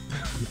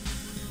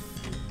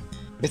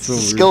 It's so a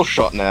weird. skill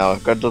shot now.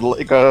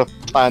 Gotta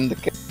plan the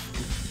kick.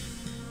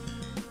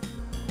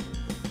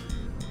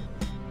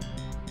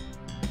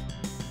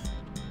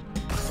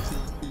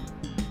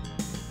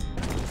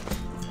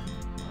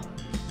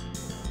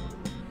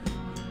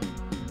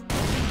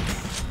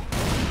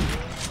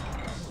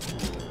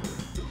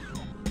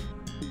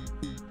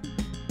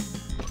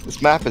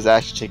 This map is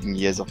actually taking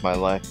years off my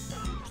life.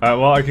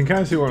 Well, I can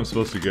kind of see where I'm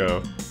supposed to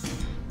go.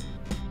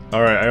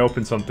 Alright, I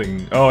opened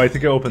something. Oh, I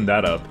think I opened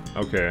that up.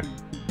 Okay.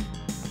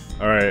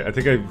 Alright, I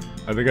think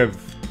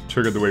I've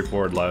triggered the way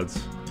forward,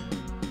 lads.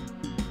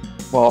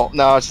 Well,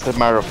 now it's just a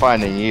matter of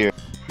finding you.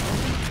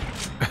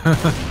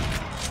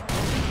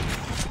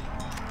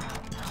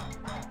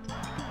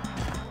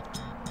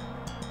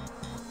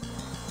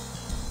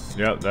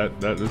 Yeah,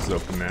 this is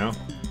open now.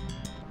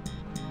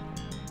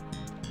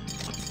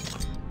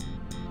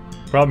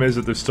 Problem is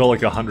that there's still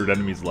like 100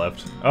 enemies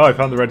left. Oh, I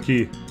found the red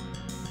key.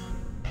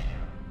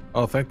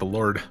 Oh, thank the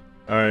Lord.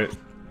 Alright,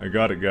 I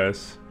got it,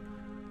 guys.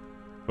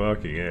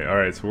 Fucking A.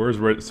 Alright, so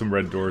where's some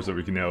red doors that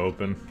we can now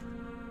open?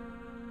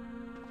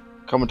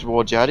 Coming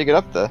towards you. How do you get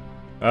up there?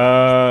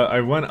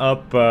 I went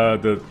up,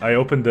 I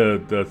opened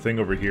the thing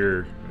over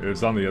here. It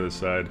was on the other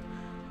side.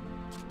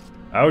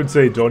 I would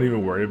say don't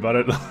even worry about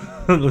it.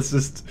 Let's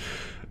just...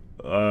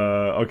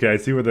 okay, I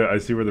see where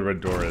the red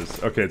door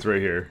is. Okay, it's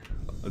right here.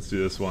 Let's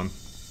do this one.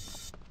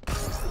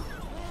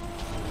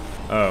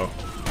 Oh.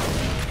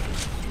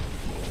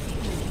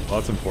 Well,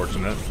 that's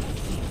unfortunate.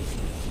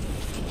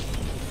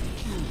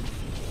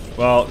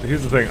 Well,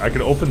 here's the thing. I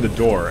can open the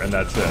door, and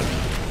that's it.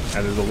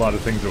 And there's a lot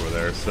of things over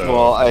there, so...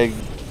 Well, I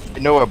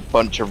know where a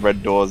bunch of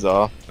red doors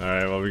are.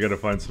 Alright, well, we gotta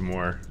find some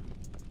more.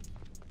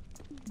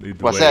 Lead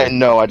the Well, I way. say I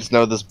know, I just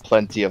know there's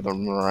plenty of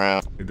them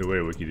around. Lead the way,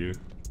 Wikidoo.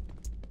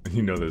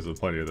 You know there's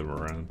plenty of them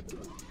around.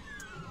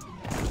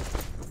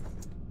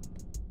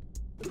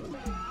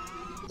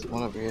 Is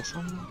one over here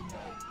somewhere?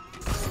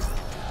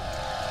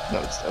 No,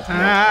 it's definitely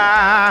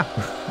Ah!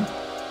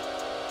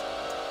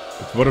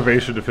 It's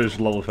motivation to finish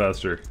the level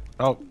faster.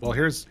 Oh, well,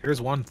 here's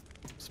one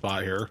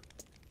spot here.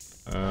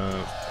 Oh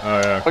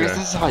yeah, I guess okay.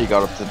 this is how you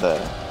got up to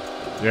there.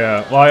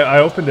 Yeah, well, I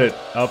opened it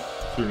up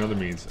through another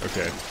means.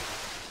 Okay.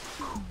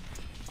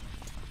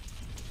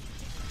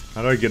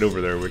 How do I get over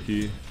there,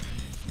 Wiki?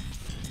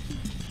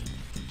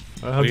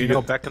 Well, you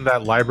know, back in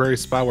that library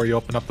spot where you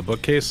open up the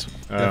bookcase,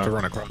 you have to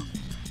run across.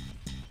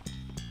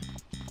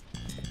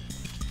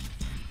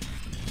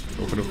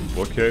 Open up a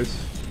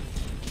bookcase.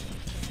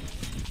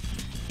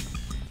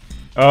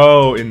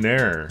 Oh, in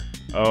there.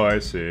 Oh, I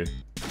see.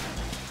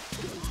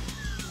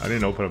 I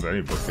didn't open up any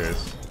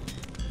bookcase.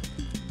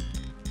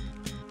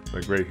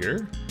 Like right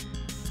here?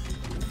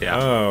 Yeah.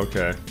 Oh,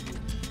 okay.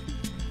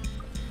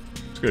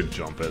 Just gonna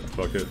jump it.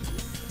 Fuck it.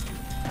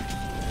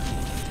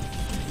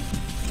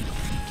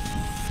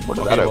 What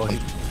did Okay, that well, open?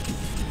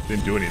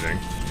 Didn't do anything.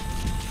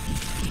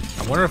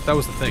 I wonder if that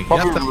was the thing.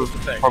 Probably, Yeah, that was the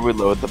thing. probably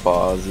lowered the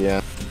bars,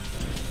 yeah.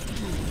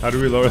 How do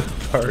we lower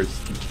the bars?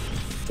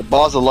 The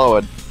bars are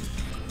lowered.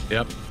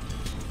 Yep.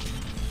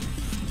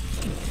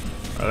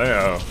 Are they?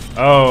 Oh.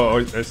 Oh,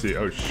 I see.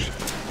 Oh, shit.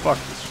 Fuck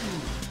this.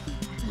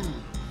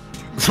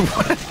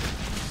 What?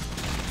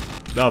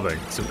 Nothing.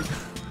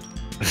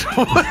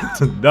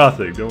 What?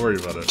 Nothing. Don't worry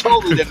about it.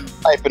 Totally didn't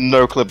type in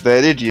no clip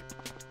there, did you?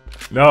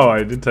 No,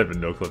 I didn't type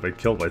in no clip. I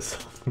killed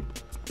myself.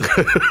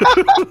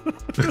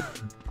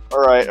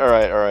 Alright,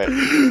 alright, alright.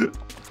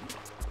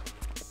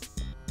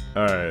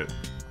 Alright.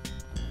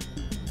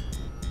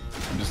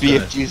 I'm just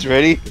BFG's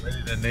ready?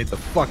 ready to nade the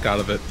fuck out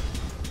of it.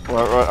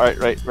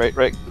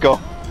 Right, go.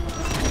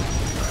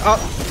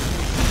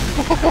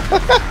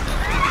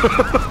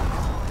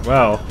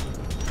 Wow.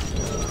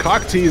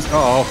 Cock tease. Uh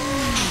oh.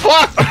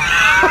 Fuck!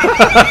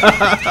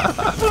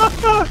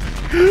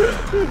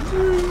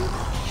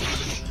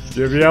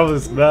 Get me out of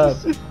this map.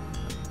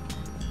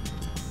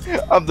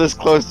 I'm this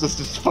close to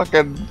just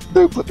fucking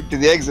no clipping to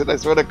the exit, I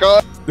swear to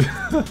God.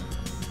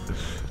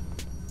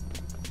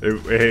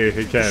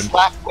 Hey, Ken.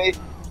 Slap me.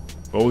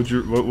 What would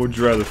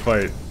you rather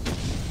fight?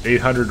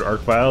 800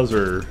 arc vials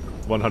or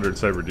 100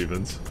 cyber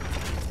demons?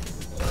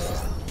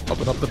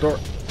 Open up the door.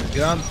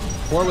 Get on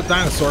board with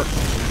dinosaur.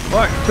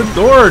 Fuck the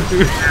door,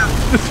 dude.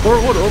 The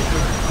door won't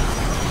open.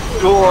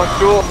 Door.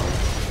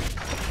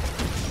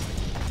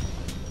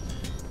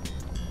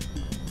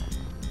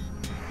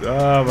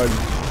 Ah,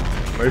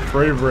 my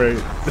frame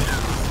rate.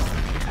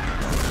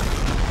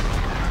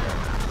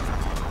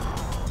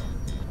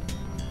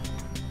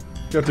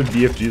 You have to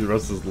BFG the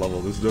rest of this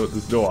level.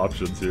 There's no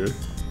options here.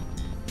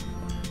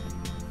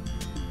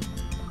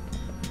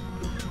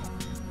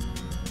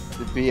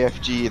 The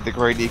BFG, the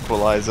great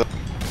equalizer.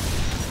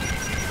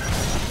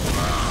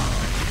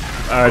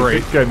 I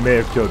Great. think I may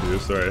have killed you.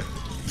 Sorry.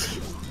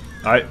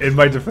 In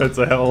my defense,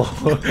 I have a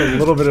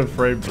little bit of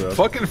frame drift.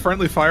 Fucking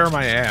friendly fire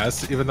my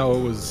ass, even though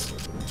it was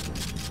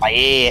My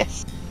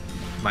ass.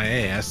 my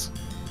ass.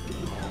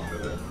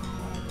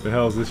 The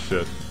hell is this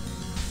shit?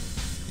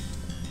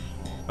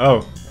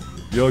 Oh,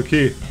 yellow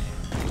key.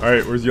 All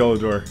right, where's yellow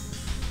door?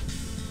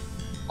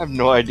 I have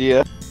no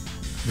idea.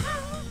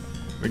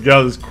 Get out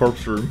of this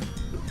corpse room.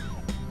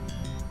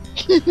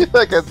 I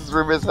guess this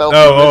room is helpful.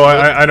 Oh,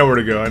 I know where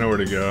to go. I know where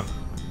to go.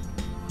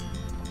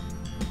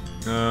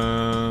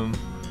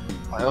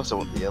 I also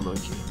want the yellow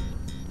key.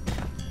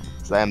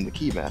 Because I am the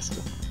key master.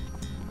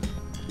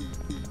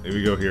 Here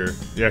we go here.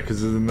 Yeah,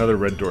 because there's another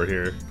red door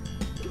here.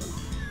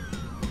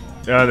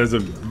 Yeah, there's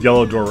a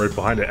yellow door right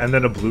behind it, and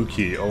then a blue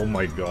key. Oh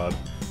my god.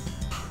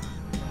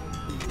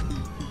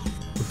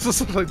 This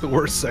is like the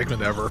worst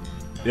segment ever.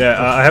 Yeah,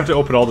 I have to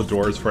open all the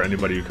doors for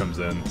anybody who comes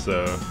in.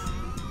 So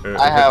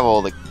I have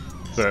all the...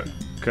 So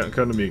come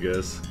to me,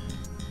 guys.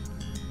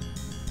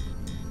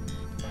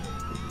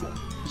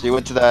 So you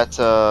went to that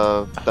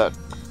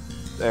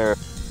there.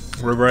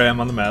 Wherever I am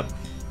on the map.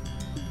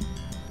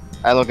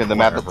 I look at the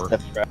map. Whatever.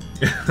 That's right.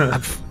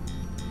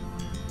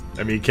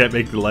 I mean, you can't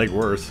make the leg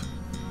worse.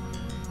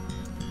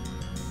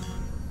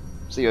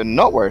 So you're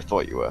not where I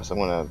thought you were. So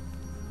I'm gonna.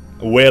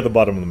 Way at the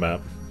bottom of the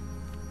map.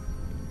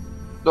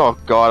 Oh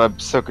God, I'm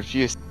so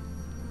confused.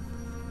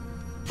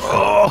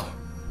 Oh.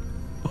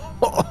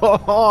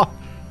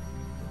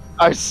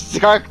 I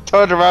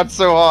turned around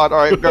so hard. All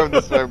right, go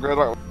this way. I'm going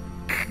that way.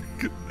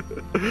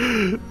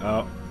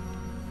 Oh,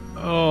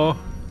 Oh.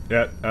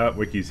 yeah.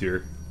 Wiki's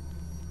here.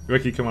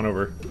 Wiki, come on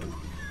over.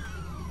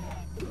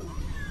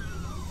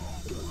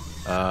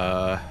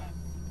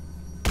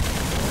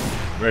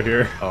 Right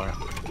here.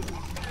 Oh.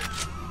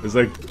 There's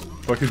like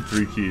fucking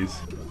 3 keys.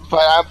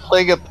 But I'm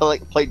playing a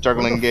plate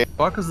juggling game.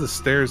 Fuck is the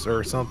stairs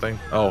or something?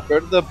 Oh. Go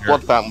to the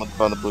blood fountain with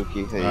the blue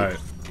key. Hey. All right.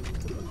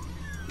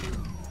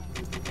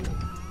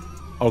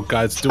 Oh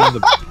god, it's doing the.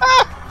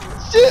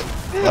 Shit!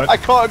 What? I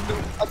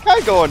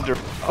can't go under.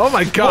 Oh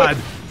my god.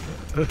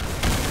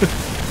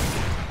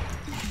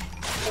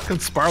 Fucking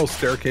spiral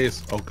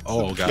staircase. Oh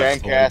god.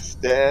 Jank ass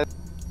dead.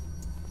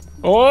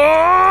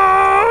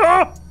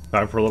 Oh!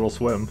 Time for a little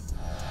swim.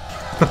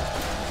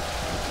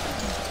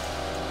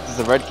 Does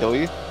the red kill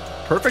you?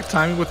 Perfect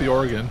timing with the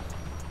Oregon.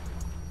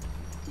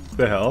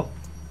 The hell?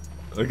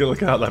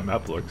 Look at how that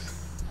map looks.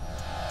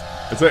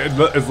 It's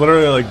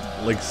literally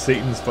like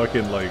Satan's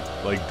fucking like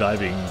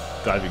diving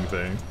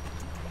thing.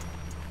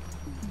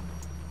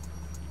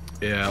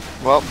 Yeah.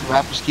 Well, the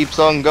map just keeps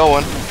on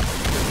going.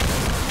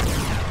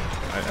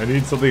 I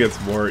need something that's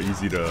more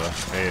easy to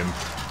aim.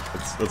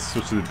 Let's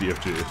switch to the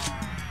BFG.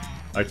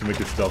 I like to make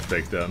a stealth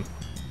takedown.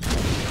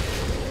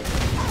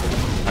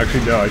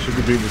 Actually, no, I should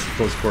be doing this in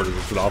close quarters.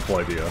 It's an awful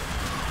idea.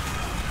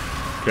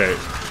 Okay,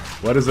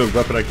 What is a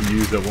weapon I can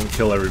use that won't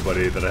kill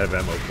everybody that I have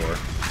ammo for?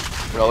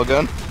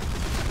 Railgun?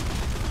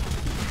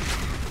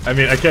 I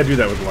mean, I can't do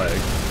that with lag.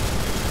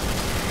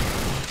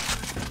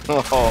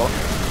 Oh.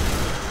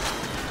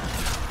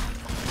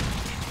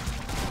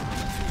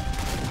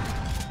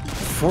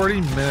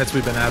 40 minutes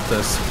we've been at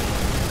this.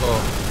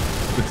 Oh.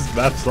 This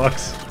map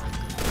sucks.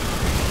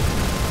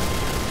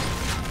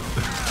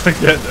 I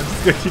can't, I'm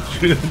just gonna keep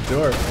shooting the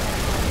door.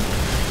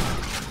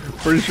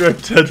 Pretty sure I'm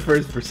 10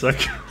 frames per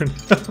second.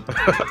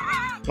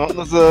 Oh,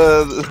 there's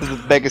a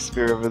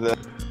Megasphere over there.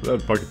 I'm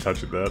not fucking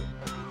touching that.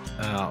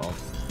 Oh.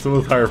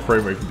 Someone with higher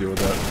frame rate can deal with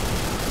that.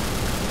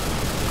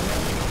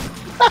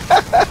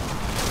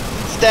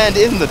 Stand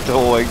in the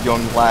door,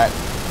 young lad.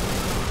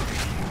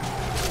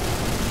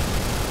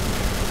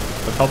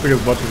 I'm helping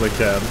as much as I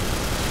can.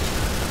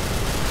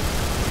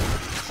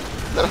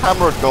 That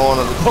hammer of dawn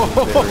on the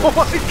Oh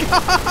my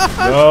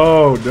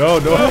god!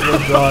 No hammer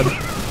Dawn.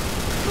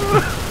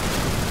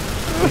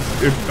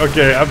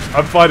 Okay,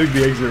 I'm finding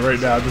the exit right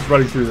now. I'm just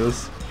running through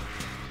this.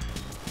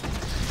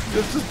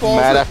 Just balls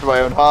Mad it. after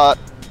my own heart.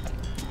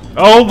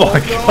 Oh my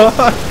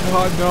god!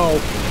 Oh no.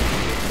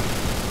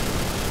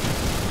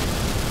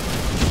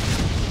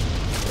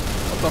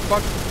 What the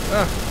fuck?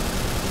 Ah.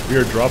 We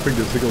are dropping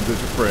to single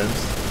digit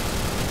frames.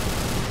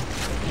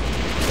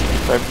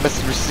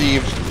 Message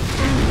received.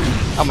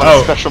 I'm on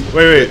a special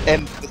wait.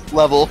 end this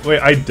level.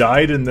 Wait, I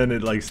died and then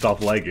it like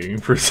stopped lagging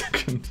for a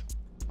second.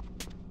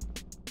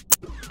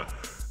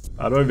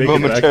 How do I make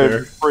it back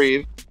there?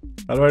 Breathe.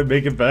 How do I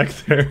make it back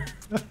there?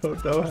 I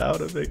don't know how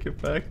to make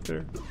it back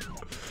there.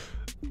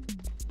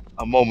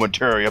 A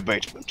momentary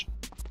abatement.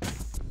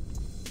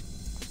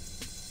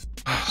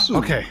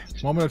 Okay,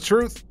 moment of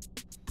truth.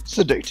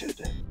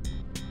 Sedated.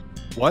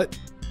 What?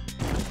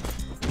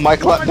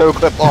 Mic no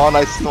clip on,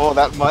 I saw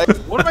that mic.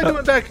 What am I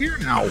doing back here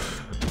now?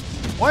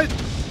 What?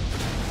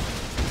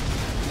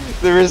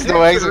 There is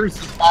no exit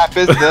map,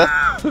 is there?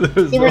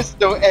 There is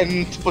no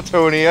end to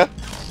Plutonia.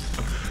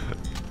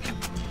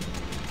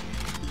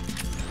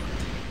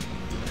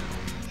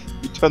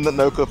 You turn that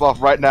no clip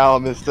off right now,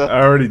 mister.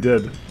 I already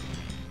did.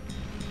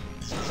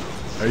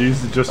 I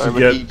used it just to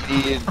get.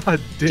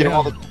 God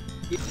damn.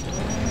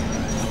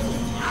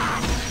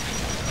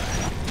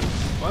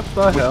 What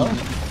the hell?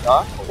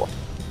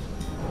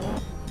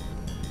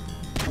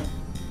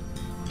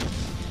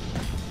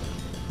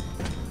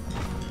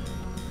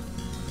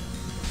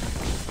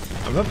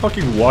 I'm not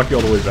fucking walking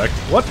all the way back.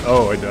 What?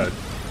 Oh, I died.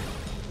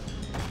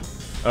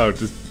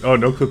 Oh,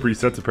 no clip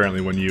resets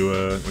apparently when you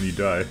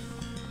die.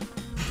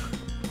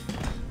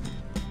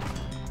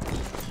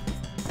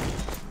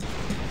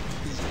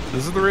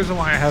 This is the reason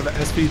why I have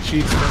SV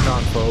cheats turned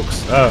on,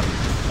 folks. Oh,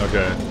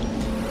 okay.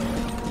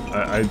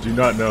 I do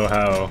not know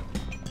how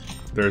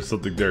there's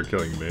something there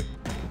killing me.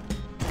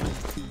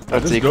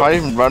 Let's see, you can't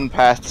even run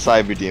past the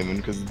Cyber Demon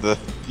because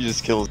you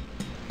just kill.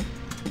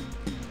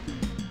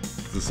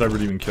 Does the Cyber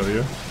Demon kill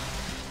you?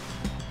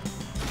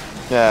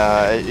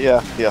 Yeah.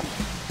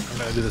 I'm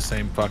gonna do the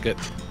same, fuck it.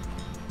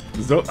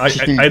 So, I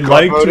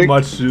like too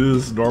much to do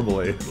this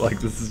normally. Like,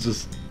 this is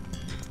just...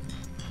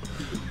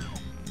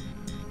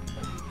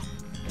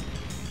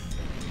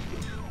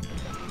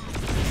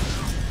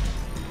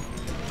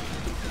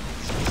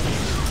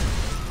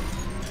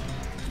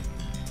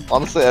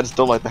 Honestly, I just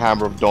don't like the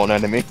Hammer of Dawn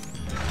enemy.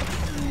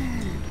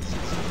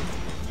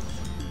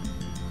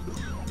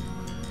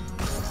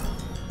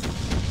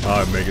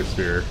 Oh,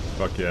 Megasphere.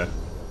 Fuck yeah.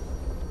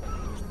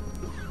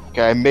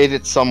 Okay, I made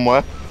it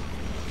somewhere.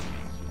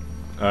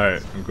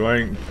 Alright, I'm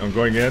going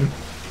in.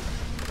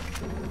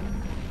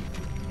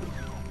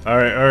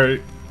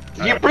 Alright.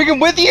 Did you bring him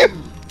with you?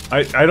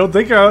 I don't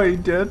think I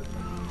did.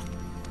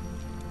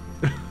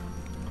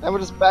 And we're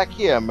just back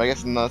here. I'm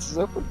guessing this is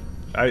open.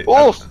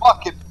 Oh,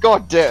 fuck it.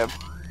 God damn.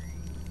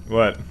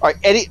 What?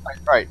 Alright,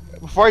 Alright,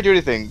 before I do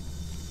anything,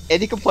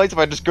 any complaints if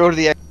I just go to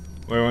the end?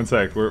 Wait one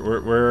sec.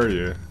 Where are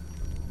you?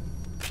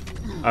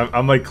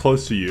 I'm like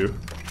close to you.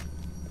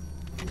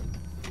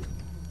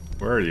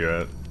 Where are you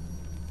at?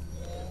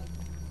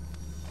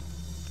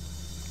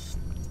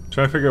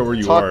 Trying to figure out where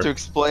you It's are. hard to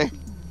explain.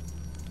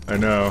 I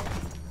know.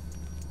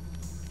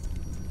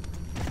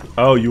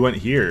 Oh, you went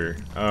here.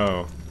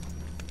 Oh.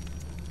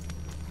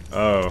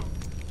 Oh.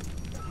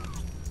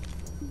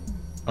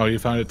 Oh, you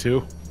found it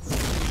too?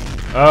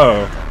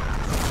 Oh.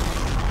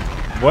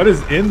 What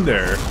is in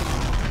there?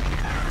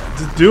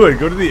 Just do it.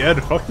 Go to the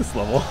end. Fuck this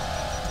level.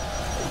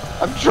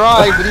 I'm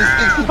trying, but these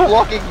things keep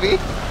blocking me.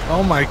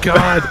 Oh my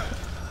god.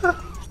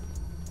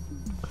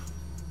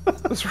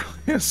 This really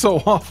is so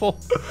awful.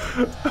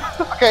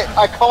 Okay,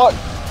 I can't.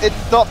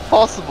 It's not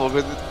possible.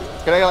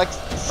 Can I like?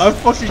 I'm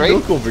fucking straight?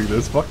 no-coping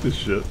this. Fuck this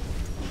shit.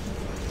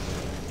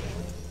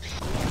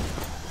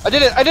 I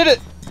did it! I did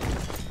it!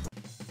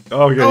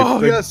 Okay.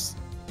 Oh yes.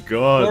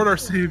 God. Lord our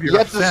Savior. You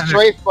had to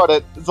strafe on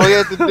it. That's all you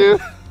had to do.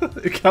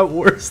 It got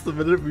worse the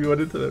minute we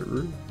went into that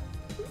room.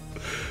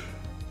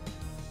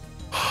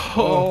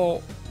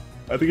 Oh.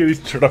 I think I need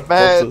to turn off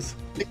Man, corpses.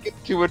 take it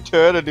to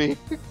eternity.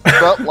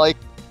 Felt like.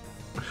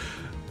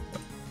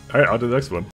 Alright, on to the next one.